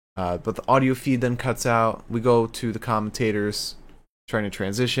 But the audio feed then cuts out. We go to the commentators trying to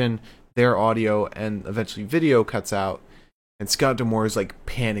transition. Their audio and eventually video cuts out. And Scott D'Amore is like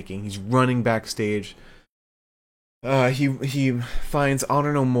panicking. He's running backstage. He finds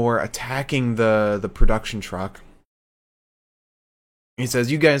Honor No More attacking the production truck. He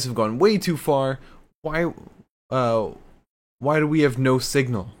says, "You guys have gone way too far. Why do we have no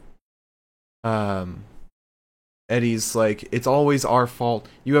signal?" Eddie's like, "It's always our fault.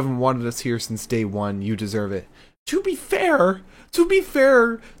 You haven't wanted us here since day one. You deserve it." To be fair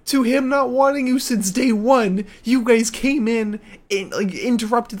to him not wanting you since day one, you guys came in and like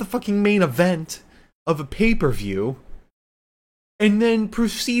interrupted the fucking main event of a pay-per-view and then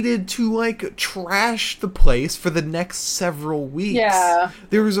proceeded to like trash the place for the next several weeks. Yeah.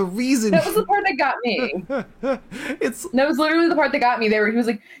 There was a reason. That was the part that got me. That was literally the part that got me there, where he was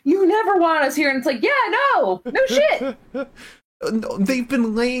like, "You never want us here." And it's like, yeah, no shit. They've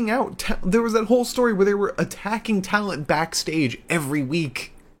been laying out. There was that whole story where they were attacking talent backstage every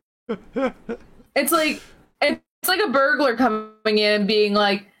week. It's like a burglar coming in, being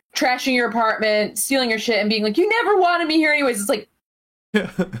like, trashing your apartment, stealing your shit, and being like, "You never wanted me here anyways." It's like,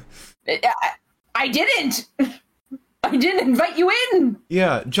 I didn't. I didn't invite you in.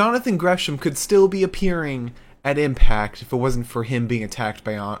 Yeah, Jonathan Gresham could still be appearing at Impact if it wasn't for him being attacked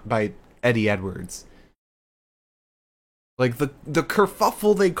by Eddie Edwards. Like, the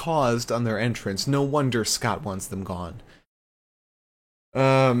kerfuffle they caused on their entrance, no wonder Scott wants them gone.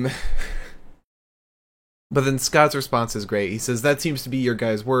 But then Scott's response is great. He says, "That seems to be your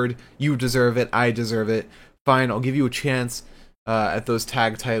guys' word. You deserve it. I deserve it. Fine, I'll give you a chance at those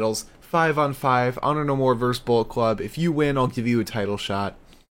tag titles. 5-on-5, Honor No More vs. Bullet Club. If you win, I'll give you a title shot."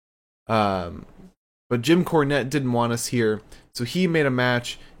 But Jim Cornette didn't want us here, so he made a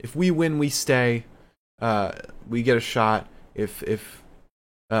match. If we win, we stay. We get a shot. If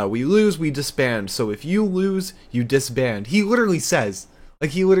we lose, we disband. So if you lose, you disband. He literally says,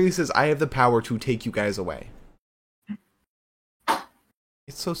 "I have the power to take you guys away."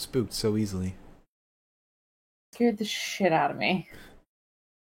 It's so spooked so easily. Scared the shit out of me.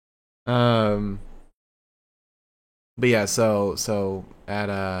 But yeah, so at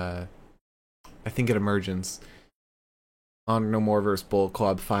I think at Emergence, Honor No More vs. Bullet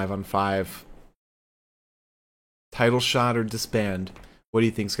Club 5-on-5. Title shot or disband? What do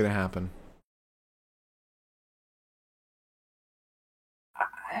you think's gonna happen?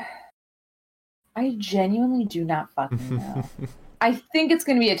 I genuinely do not fucking know. I think it's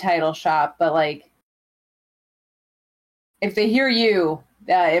going to be a title shot, but like, if they hear you,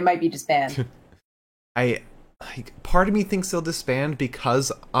 it might be disband. Part of me thinks they'll disband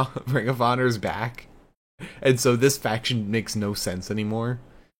because Ring of Honor is back, and so this faction makes no sense anymore.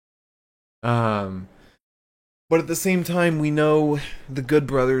 But at the same time, we know the Good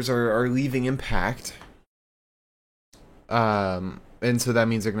Brothers are leaving Impact. And so that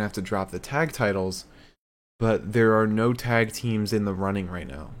means they're gonna have to drop the tag titles, but there are no tag teams in the running right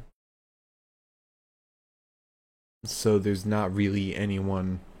now. So there's not really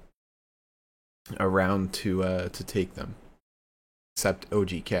anyone around to take them, except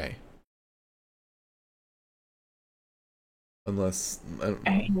OGK. Unless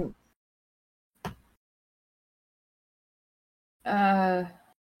I'm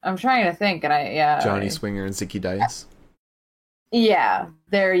trying to think, and Johnny Swinger and Zicky Dice. Yeah,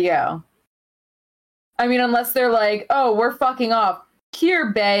 there you go. I mean, unless they're like, oh, we're fucking off.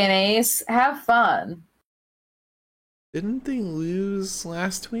 Here, Bay and Ace, have fun. Didn't they lose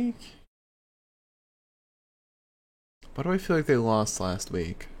last week? Why do I feel like they lost last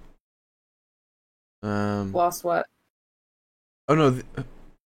week? Lost what? Oh no,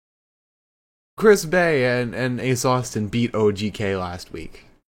 Chris Bay and Ace Austin beat OGK last week.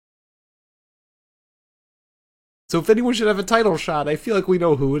 So if anyone should have a title shot, I feel like we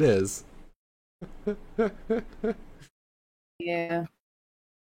know who it is. Yeah.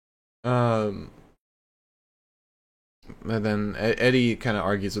 And then Eddie kind of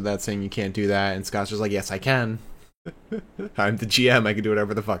argues with that, saying you can't do that, and Scott's just like, yes, I can. I'm the GM, I can do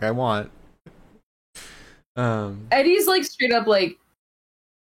whatever the fuck I want. Eddie's like straight up like,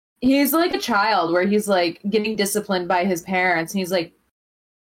 he's like a child where he's like getting disciplined by his parents, and he's like,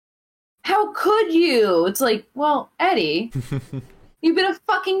 how could you? It's like, well, Eddie, you've been a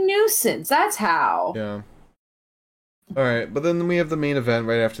fucking nuisance. That's how. Yeah. Alright, but then we have the main event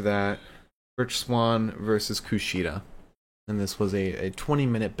right after that. Rich Swann versus Kushida. And this was a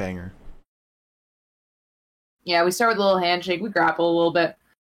 20-minute banger. Yeah, we start with a little handshake. We grapple a little bit.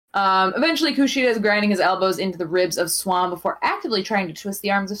 Eventually, Kushida is grinding his elbows into the ribs of Swann before actively trying to twist the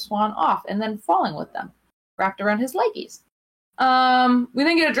arms of Swann off and then falling with them, wrapped around his leggies. We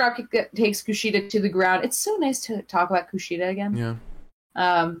then get a dropkick that takes Kushida to the ground. It's so nice to talk about Kushida again. Yeah.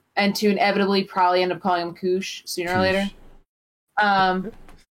 And to inevitably probably end up calling him Kush sooner or later.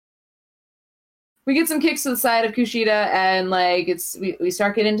 We get some kicks to the side of Kushida, and like we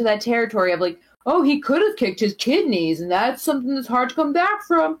start getting into that territory of like, oh, he could have kicked his kidneys, and that's something that's hard to come back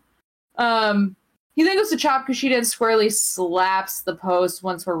from. He then goes to chop Kushida and squarely slaps the post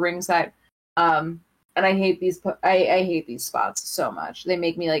once we're ringside. And I hate these. I hate these spots so much. They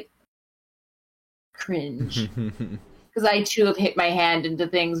make me like cringe because I too have hit my hand into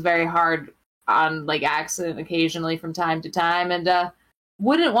things very hard on like accident occasionally from time to time, and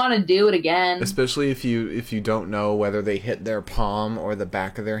wouldn't want to do it again. Especially if you don't know whether they hit their palm or the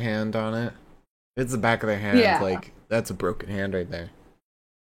back of their hand on it. If it's the back of their hand, like that's a broken hand right there.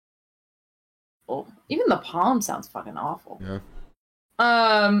 Oh, even the palm sounds fucking awful. Yeah.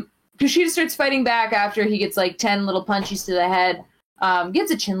 Kushida starts fighting back after he gets like 10 little punches to the head.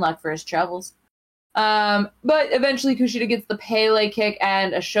 Gets a chin lock for his troubles. But eventually Kushida gets the Pele kick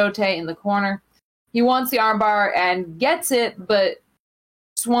and a Shote in the corner. He wants the armbar and gets it, but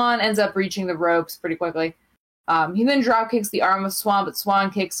Swann ends up reaching the ropes pretty quickly. He then drop kicks the arm of Swann, but Swann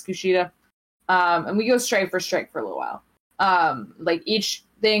kicks Kushida. And we go strike for a little while. Like each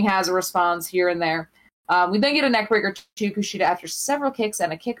thing has a response here and there. We then get a neckbreaker to Kushida after several kicks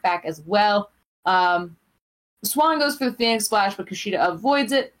and a kickback as well. Swann goes for the Phoenix Splash, but Kushida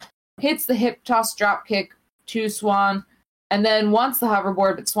avoids it, hits the hip toss drop kick to Swann, and then wants the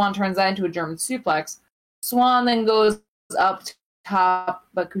hoverboard, but Swann turns that into a German suplex. Swann then goes up top,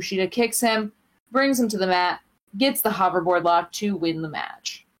 but Kushida kicks him, brings him to the mat, gets the hoverboard lock to win the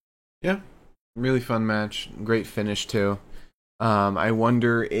match. Yeah, really fun match. Great finish, too. I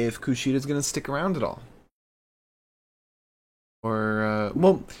wonder if Kushida's going to stick around at all. Or,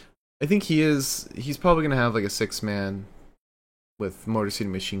 well, I think he is. He's probably going to have like a 6-man with Motor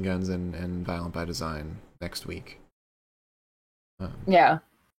City Machine Guns and Violent by Design next week. Yeah.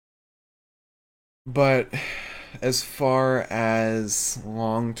 But as far as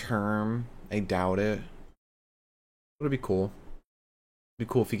long term, I doubt it. But it'd be cool. It'd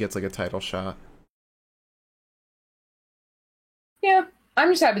be cool if he gets like a title shot. Yeah,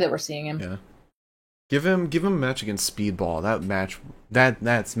 I'm just happy that we're seeing him. Yeah. Give him a match against Speedball.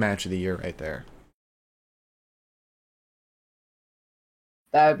 That's match of the year right there.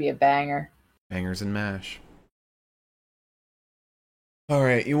 That would be a banger. Bangers and mash. All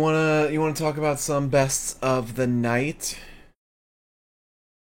right, you wanna talk about some bests of the night?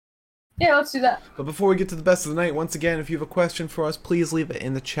 Yeah, let's do that. But before we get to the best of the night, once again, if you have a question for us, please leave it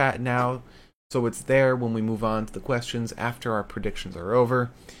in the chat now, so it's there when we move on to the questions after our predictions are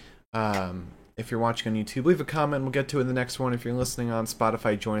over. If you're watching on YouTube, leave a comment. We'll get to it in the next one. If you're listening on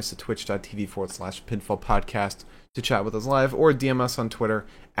Spotify, join us at twitch.tv/Pinfall Podcast to chat with us live, or DM us on Twitter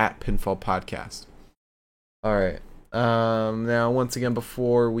at Pinfall Podcast. All right. Now, once again,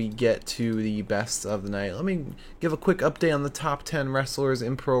 before we get to the best of the night, let me give a quick update on the top 10 wrestlers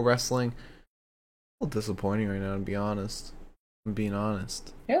in pro wrestling. A little disappointing right now, to be honest. I'm being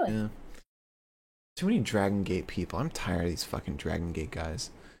honest. Really? Yeah. Too many Dragon Gate people. I'm tired of these fucking Dragon Gate guys.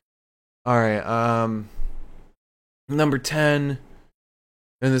 Alright, number 10,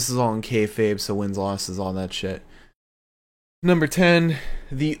 and this is all in kayfabe, so wins, losses, all that shit. Number 10,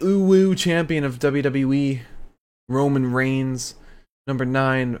 the Uwu champion of WWE, Roman Reigns. Number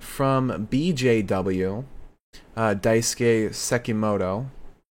 9, from BJW, Daisuke Sekimoto,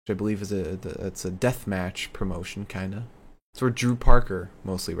 which I believe is it's a deathmatch promotion, kinda. It's where Drew Parker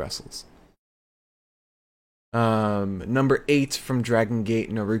mostly wrestles. Number 8 from Dragon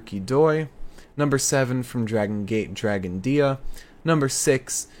Gate, Naruki Doi. Number 7 from Dragon Gate, Dragon Dia. Number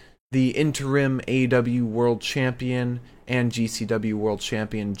 6, the interim AEW World Champion and GCW World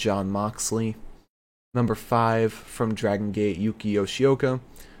Champion, Jon Moxley. Number 5 from Dragon Gate, Yuki Yoshioka.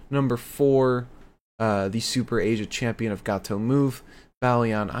 Number 4, the Super Asia Champion of Gato Move,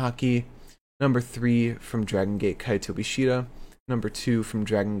 Balian Aki. Number 3 from Dragon Gate, Kaito Ishida. Number 2 from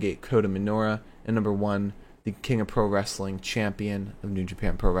Dragon Gate, Kota Minoura. And number 1, the King of Pro Wrestling, Champion of New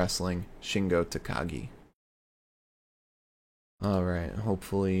Japan Pro Wrestling, Shingo Takagi. Alright,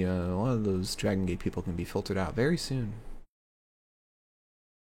 hopefully a lot of those Dragon Gate people can be filtered out very soon.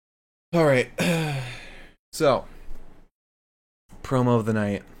 Alright, so, promo of the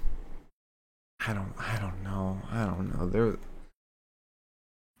night. I don't know.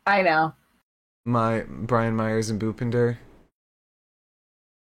 I know. Brian Myers and Bhupinder.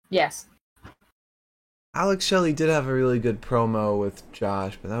 Yes. Alex Shelley did have a really good promo with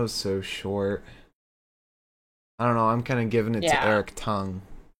Josh, but that was so short. I don't know, I'm kind of giving it to Eric Tung.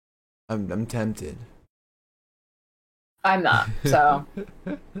 I'm tempted. I'm not, so.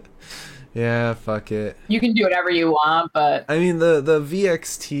 Yeah, fuck it. You can do whatever you want, but... I mean, the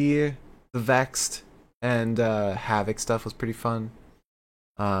VXT, the Vexed, and Havoc stuff was pretty fun.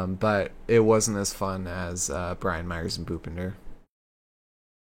 But it wasn't as fun as Brian Myers and Bhupinder.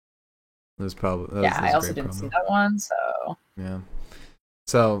 It was probably I also didn't see that one, so yeah.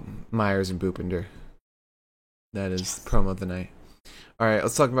 So Myers and Bhupinder. That is the promo of the night. All right,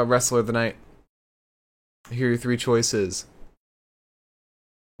 let's talk about wrestler of the night. Here are your 3 choices: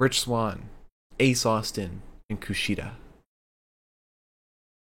 Rich Swann, Ace Austin, and Kushida.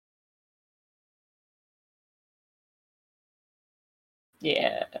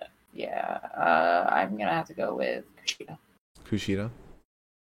 I'm gonna have to go with Kushida. Kushida?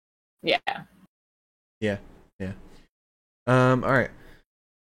 Yeah. All right.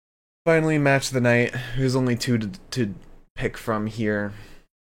 Finally, match of the night. There's only 2 to pick from here,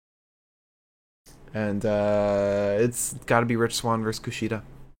 and it's got to be Rich Swann versus Kushida.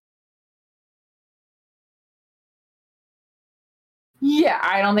 Yeah,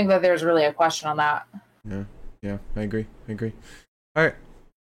 I don't think that there's really a question on that. Yeah, I agree. All right,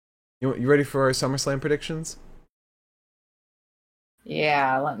 you ready for our SummerSlam predictions?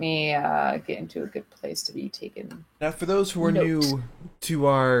 Yeah, let me get into a good place to be taken. Now, for those who are new to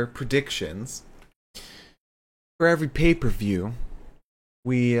our predictions, for every pay-per-view,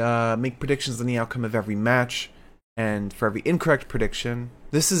 we make predictions on the outcome of every match, and for every incorrect prediction,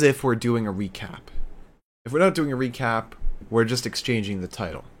 this is if we're doing a recap. If we're not doing a recap, we're just exchanging the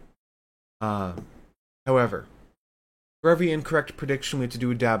title. However, for every incorrect prediction, we have to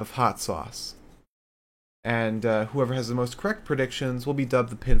do a dab of hot sauce. And whoever has the most correct predictions will be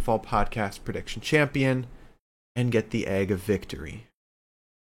dubbed the Pinfall Podcast Prediction Champion and get the egg of victory.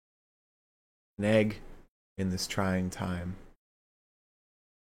 An egg in this trying time.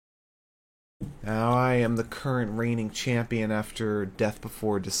 Now I am the current reigning champion after Death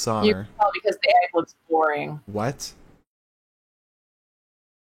Before Dishonor. Because the egg looks boring. What?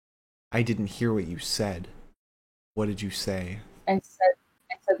 I didn't hear what you said. What did you say? I said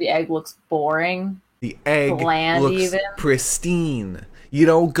the egg looks boring. The egg looks even. pristine. You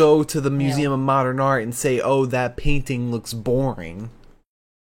don't go to the Museum of Modern Art and say, oh, that painting looks boring.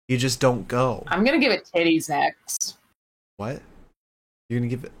 You just don't go. I'm going to give it titties next. What? You're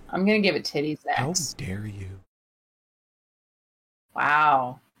going to give it... I'm going to give it titties next. How dare you?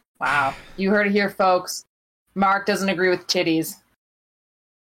 Wow. Wow. You heard it here, folks. Mark doesn't agree with titties.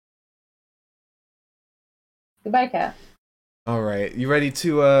 Goodbye, Cat. All right, you ready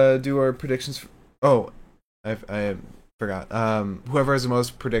to do our predictions? Oh, I forgot. Whoever has the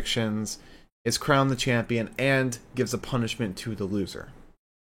most predictions is crowned the champion and gives a punishment to the loser.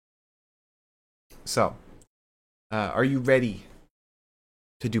 So, are you ready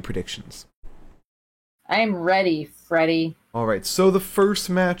to do predictions? I'm ready, Freddy. All right, so the first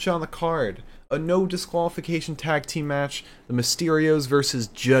match on the card, a no disqualification tag team match, the Mysterios versus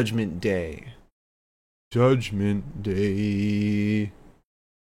Judgment Day. Judgment Day.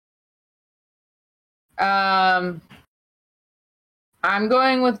 I'm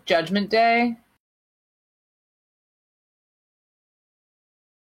going with Judgment Day.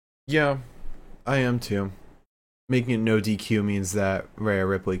 Yeah, I am too. Making it no DQ means that Rhea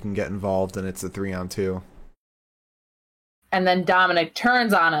Ripley can get involved and it's a 3-on-2. And then Dominic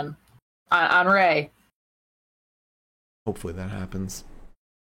turns on him, on Ray. Hopefully that happens.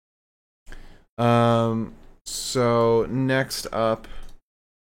 So next up,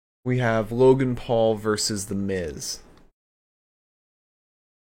 we have Logan Paul versus The Miz.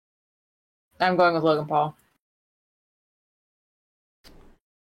 I'm going with Logan Paul.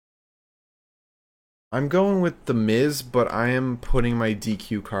 I'm going with The Miz, but I am putting my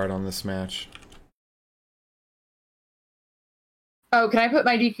DQ card on this match. Oh, can I put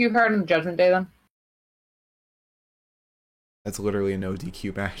my DQ card on the Judgment Day then? That's literally a no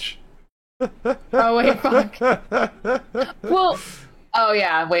DQ match. Oh, wait, fuck. Well, oh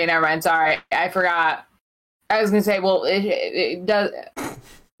yeah, wait, never mind. Sorry, I forgot. I was gonna say, well, it does.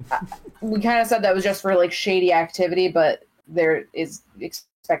 We kind of said that was just for like shady activity, but there is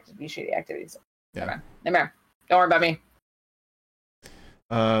expected to be shady activity. So yeah, never mind. Don't worry about me.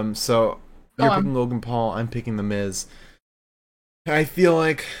 So you're picking Logan Paul. I'm picking The Miz. I feel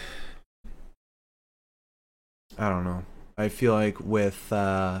like I don't know. I feel like with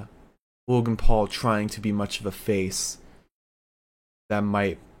Logan Paul trying to be much of a face, that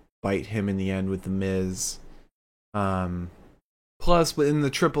might bite him in the end with The Miz. Plus, within the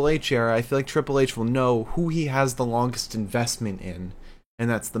Triple H era, I feel like Triple H will know who he has the longest investment in, and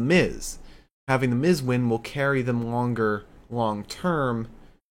that's The Miz. Having The Miz win will carry them longer long term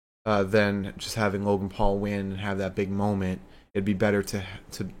than just having Logan Paul win and have that big moment. It'd be better to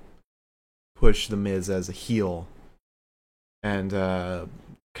push The Miz as a heel and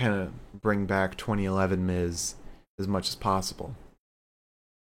kind of bring back 2011 Miz as much as possible.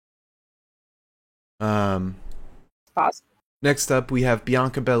 Possible. Next up, we have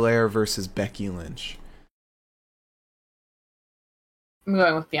Bianca Belair versus Becky Lynch. I'm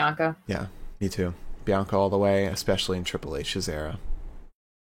going with Bianca. Yeah, me too. Bianca all the way, especially in Triple H's era.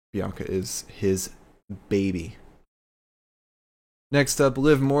 Bianca is his baby. Next up,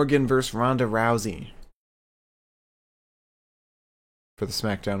 Liv Morgan versus Ronda Rousey for the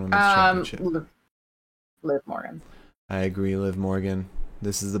SmackDown Women's Championship. Liv Morgan. I agree, Liv Morgan.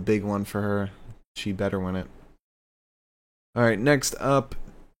 This is the big one for her. She better win it. All right, next up,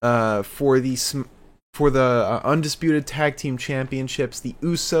 for the undisputed tag team championships, the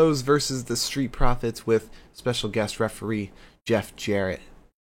Usos versus the Street Profits with special guest referee Jeff Jarrett.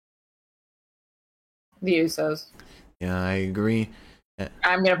 The Usos. Yeah, I agree.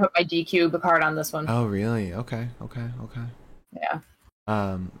 I'm gonna put my DQ card on this one. Oh, really? Okay. Yeah.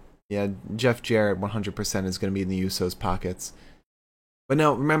 Yeah, Jeff Jarrett 100% is going to be in the Usos' pockets. But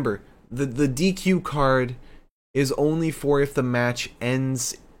now, remember, the DQ card is only for if the match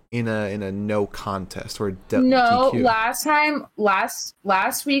ends in a no contest or no. DQ.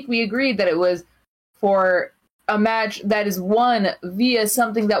 Last week we agreed that it was for a match that is won via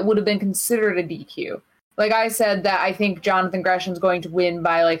something that would have been considered a DQ. Like I said, that I think Jonathan Gresham's going to win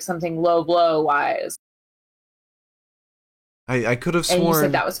by like something low blow wise. I could have sworn, and you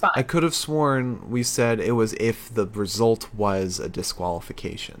said that was fine. I could have sworn we said it was if the result was a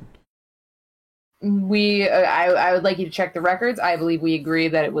disqualification. I would like you to check the records. I believe we agree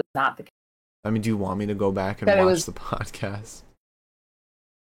that it was not the case. I mean, do you want me to go back and watch the podcast?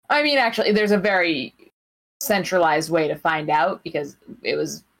 I mean, actually, there's a very centralized way to find out because it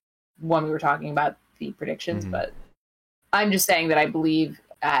was when we were talking about the predictions, but I'm just saying that I believe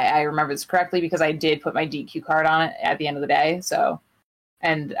I remember this correctly because I did put my DQ card on it at the end of the day. So,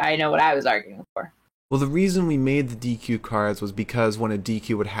 and I know what I was arguing for. Well, the reason we made the DQ cards was because when a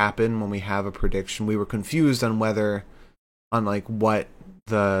DQ would happen, when we have a prediction, we were confused on what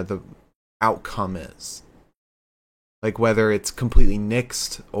the outcome is. Like whether it's completely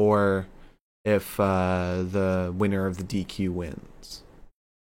nixed or if the winner of the DQ wins.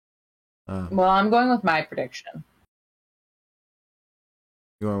 Well, I'm going with my prediction.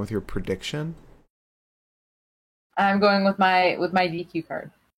 You going with your prediction? I'm going with my DQ card.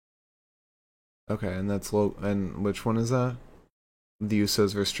 Okay, and that's low. And which one is that? The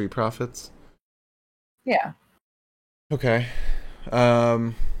Usos versus Street Profits. Yeah. Okay.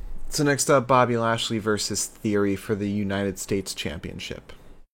 So next up, Bobby Lashley versus Theory for the United States Championship.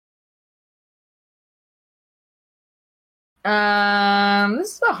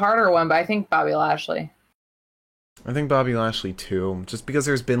 This is a harder one, but I think Bobby Lashley. I think Bobby Lashley too, just because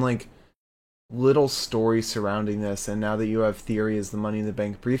there's been like little story surrounding this, and now that you have Theory as the Money in the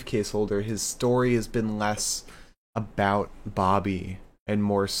Bank briefcase holder, his story has been less about Bobby and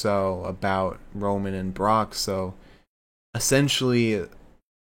more so about Roman and Brock. So essentially,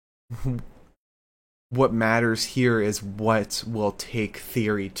 what matters here is what will take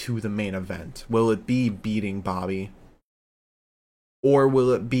Theory to the main event. Will it be beating Bobby? Or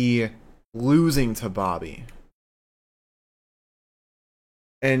will it be losing to Bobby?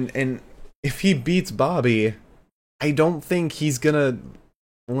 And if he beats Bobby, I don't think he's gonna,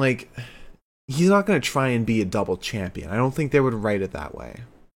 like, he's not gonna try and be a double champion. I don't think they would write it that way.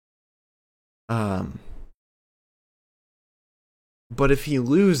 But if he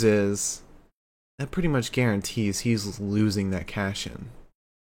loses, that pretty much guarantees he's losing that cash-in.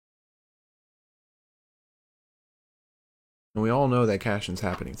 And we all know that cash-in's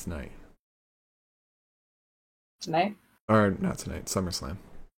happening tonight. Tonight? Or not tonight, SummerSlam.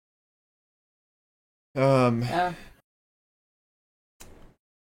 Yeah.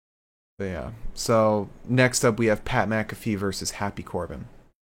 But yeah. So next up we have Pat McAfee versus Happy Corbin.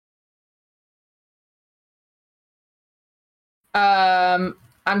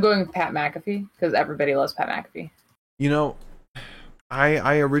 I'm going with Pat McAfee because everybody loves Pat McAfee. You know,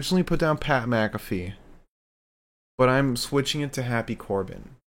 I originally put down Pat McAfee, but I'm switching it to Happy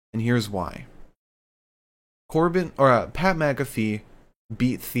Corbin, and here's why. Pat McAfee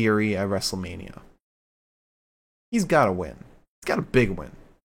beat Theory at WrestleMania. He's got to win. He's got a big win.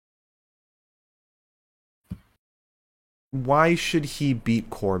 Why should he beat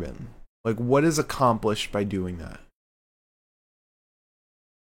Corbin? Like, what is accomplished by doing that?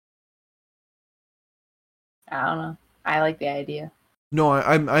 I don't know. I like the idea. No,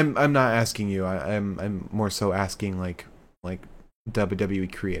 I'm not asking you. I'm more so asking like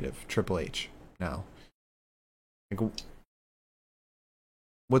WWE creative, Triple H now. Like,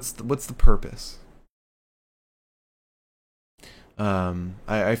 what's the purpose?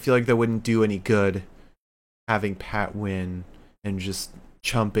 I feel like that wouldn't do any good having Pat win and just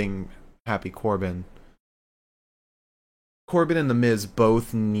chumping Happy Corbin. Corbin and The Miz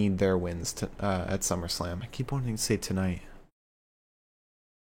both need their wins at SummerSlam. I keep wanting to say tonight.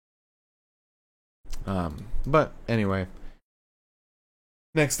 But anyway.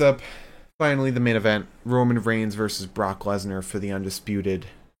 Next up, finally the main event. Roman Reigns versus Brock Lesnar for the undisputed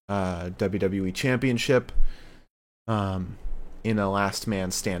WWE Championship. In a last man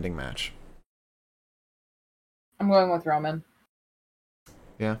standing match. I'm going with Roman.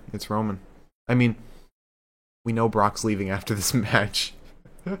 Yeah, it's Roman. I mean, we know Brock's leaving after this match.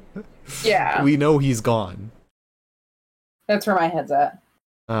 Yeah. We know he's gone. That's where my head's at.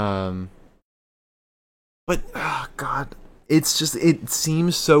 But, oh God, it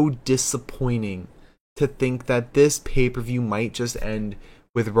seems so disappointing to think that this pay-per-view might just end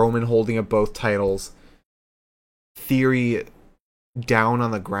with Roman holding up both titles, Theory down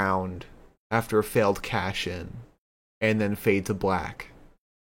on the ground after a failed cash-in, and then fade to black.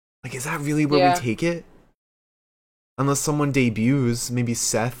 Like, is that really where we take it? Unless someone debuts, maybe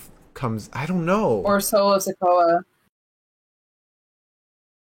Seth comes. I don't know. Or Solo Sikoa.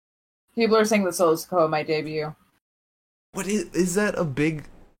 People are saying that Solo Sikoa might debut. What is that a big?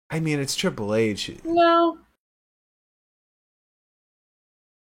 I mean, it's Triple H. No.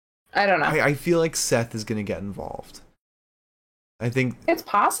 I don't know. I feel like Seth is gonna get involved. I think it's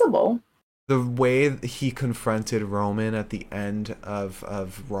possible. The way he confronted Roman at the end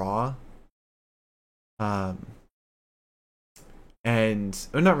of Raw, and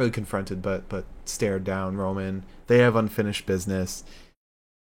or not really confronted, but stared down Roman. They have unfinished business.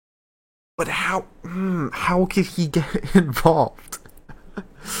 But how could he get involved?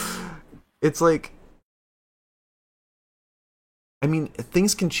 It's like, I mean,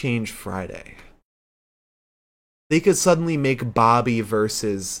 things can change Friday. They could suddenly make Bobby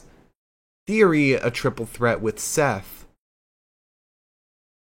versus Theory a triple threat with Seth.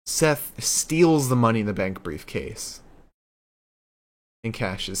 Seth steals the Money in the Bank briefcase and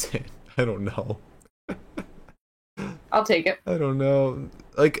cashes in. I don't know. I'll take it. I don't know.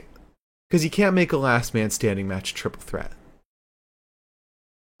 Like, because you can't make a last man standing match triple threat.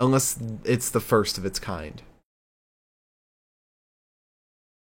 Unless it's the first of its kind.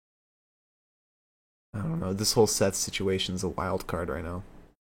 don't know. This whole Seth situation's a wild card right now.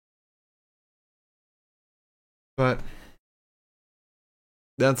 But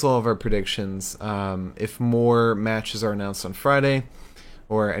that's all of our predictions. If more matches are announced on Friday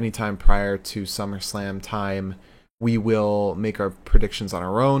or anytime prior to SummerSlam time, we will make our predictions on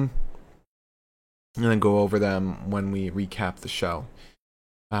our own and then go over them when we recap the show.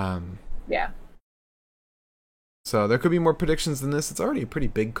 Yeah. So there could be more predictions than this. It's already a pretty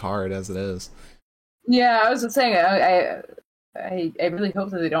big card as it is. Yeah, I was just saying, I really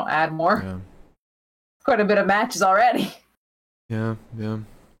hope that they don't add more. Yeah. Quite a bit of matches already. Yeah.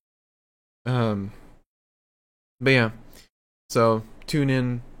 But yeah. So tune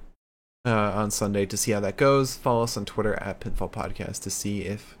in on Sunday to see how that goes. Follow us on Twitter at Pinfall Podcast to see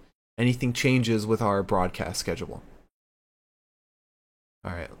if anything changes with our broadcast schedule.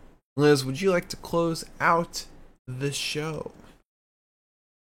 All right. Liz, would you like to close out the show?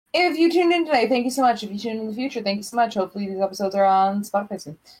 If you tuned in tonight, thank you so much. If you tune in the future, thank you so much. Hopefully these episodes are on Spotify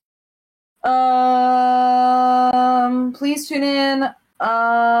soon. Please tune in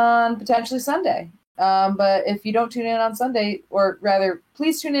on potentially Sunday. But if you don't tune in on Sunday, or rather,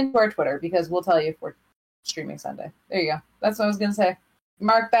 please tune in to our Twitter because we'll tell you if we're streaming Sunday. There you go. That's what I was going to say.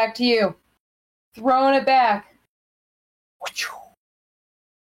 Mark, back to you. Throwing it back.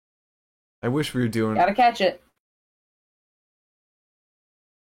 I wish we were doing... Gotta catch it.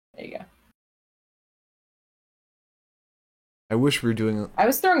 There you go. I wish we were doing... I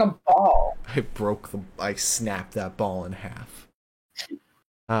was throwing a ball. I snapped that ball in half.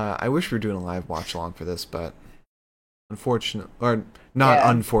 I wish we were doing a live watch along for this, but unfortunately, or not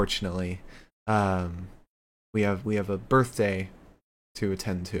unfortunately, we have a birthday to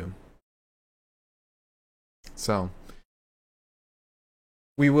attend to. So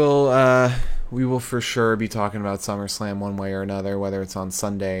we will for sure be talking about SummerSlam one way or another, whether it's on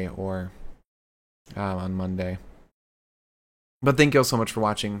Sunday or on Monday. But thank you all so much for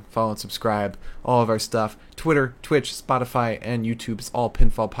watching. Follow and subscribe. All of our stuff. Twitter, Twitch, Spotify, and YouTube is all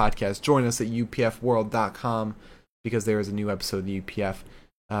Pinfall Podcast. Join us at upfworld.com because there is a new episode of the UPF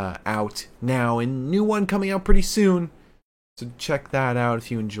out now and new one coming out pretty soon. So check that out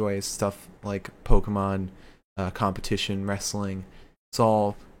if you enjoy stuff like Pokemon, competition, wrestling. It's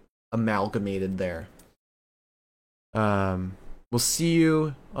all amalgamated there. We'll see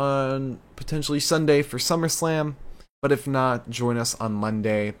you on potentially Sunday for SummerSlam. But if not, join us on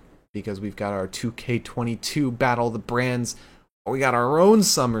Monday because we've got our 2K22 Battle of the Brands. We got our own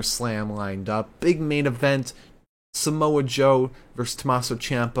SummerSlam lined up. Big main event. Samoa Joe versus Tommaso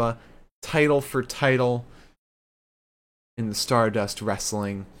Ciampa. Title for title in the Stardust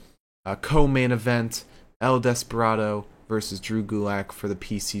Wrestling. Co-main event. El Desperado versus Drew Gulak for the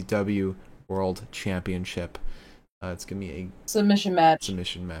PCW World Championship. It's going to be a submission match.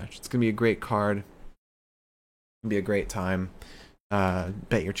 It's going to be a great card. It'll be a great time.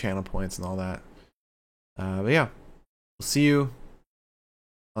 Bet your channel points and all that. But yeah, we'll see you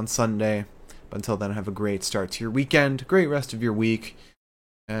on Sunday. But until then, have a great start to your weekend, great rest of your week,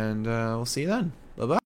 and we'll see you then. Bye-bye.